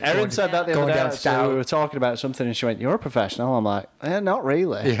 crushing it. Erin said that the other going day. down Actually, we stout. were talking about something, and she went, "You're a professional." I'm like, "Not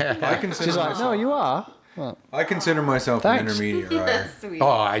really." Yeah. I consider She's like, myself, "No, you are." Well, I consider myself Thanks. an intermediate rider. Sweet.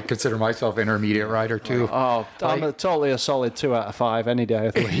 Oh, I consider myself an intermediate rider too. oh, I'm totally a solid 2 out of 5 any day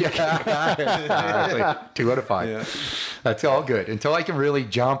of the week. Exactly. 2 out of 5. Yeah. That's all good. Until I can really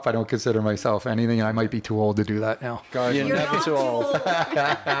jump, I don't consider myself anything, and I might be too old to do that now. Guys, You're you're never not too too old. old.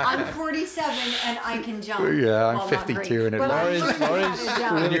 I'm 47 and I can jump. Yeah, I'm Well, not 52 great, and it but I'm matters. learning how Lori's to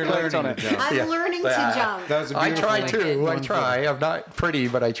jump. really you're clicked on learning it. to jump. I'm Yeah. learning to Yeah. jump. That was a I beautiful try too. I one try. I'm not pretty,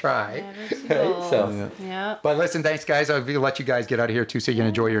 but I try. Never too old. So- Yeah. But listen, thanks, guys. I'll let you guys get out of here too, so you can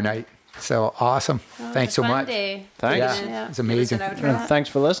enjoy your night. So awesome. Thanks so Fun much. Day. Thanks. Yeah, it's Give us amazing. an And outro. thanks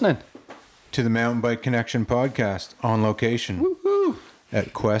for listening. To the Mountain Bike Connection podcast on location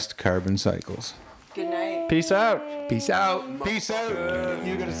at Quest Carbon Cycles. Good night. Peace out. Peace out. Peace out.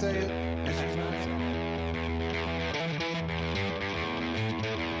 You gotta say it.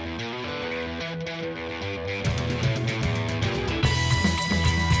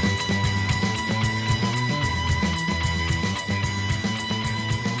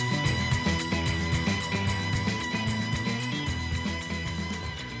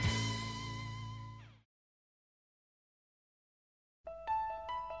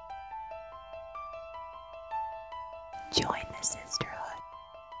 Join the sisterhood.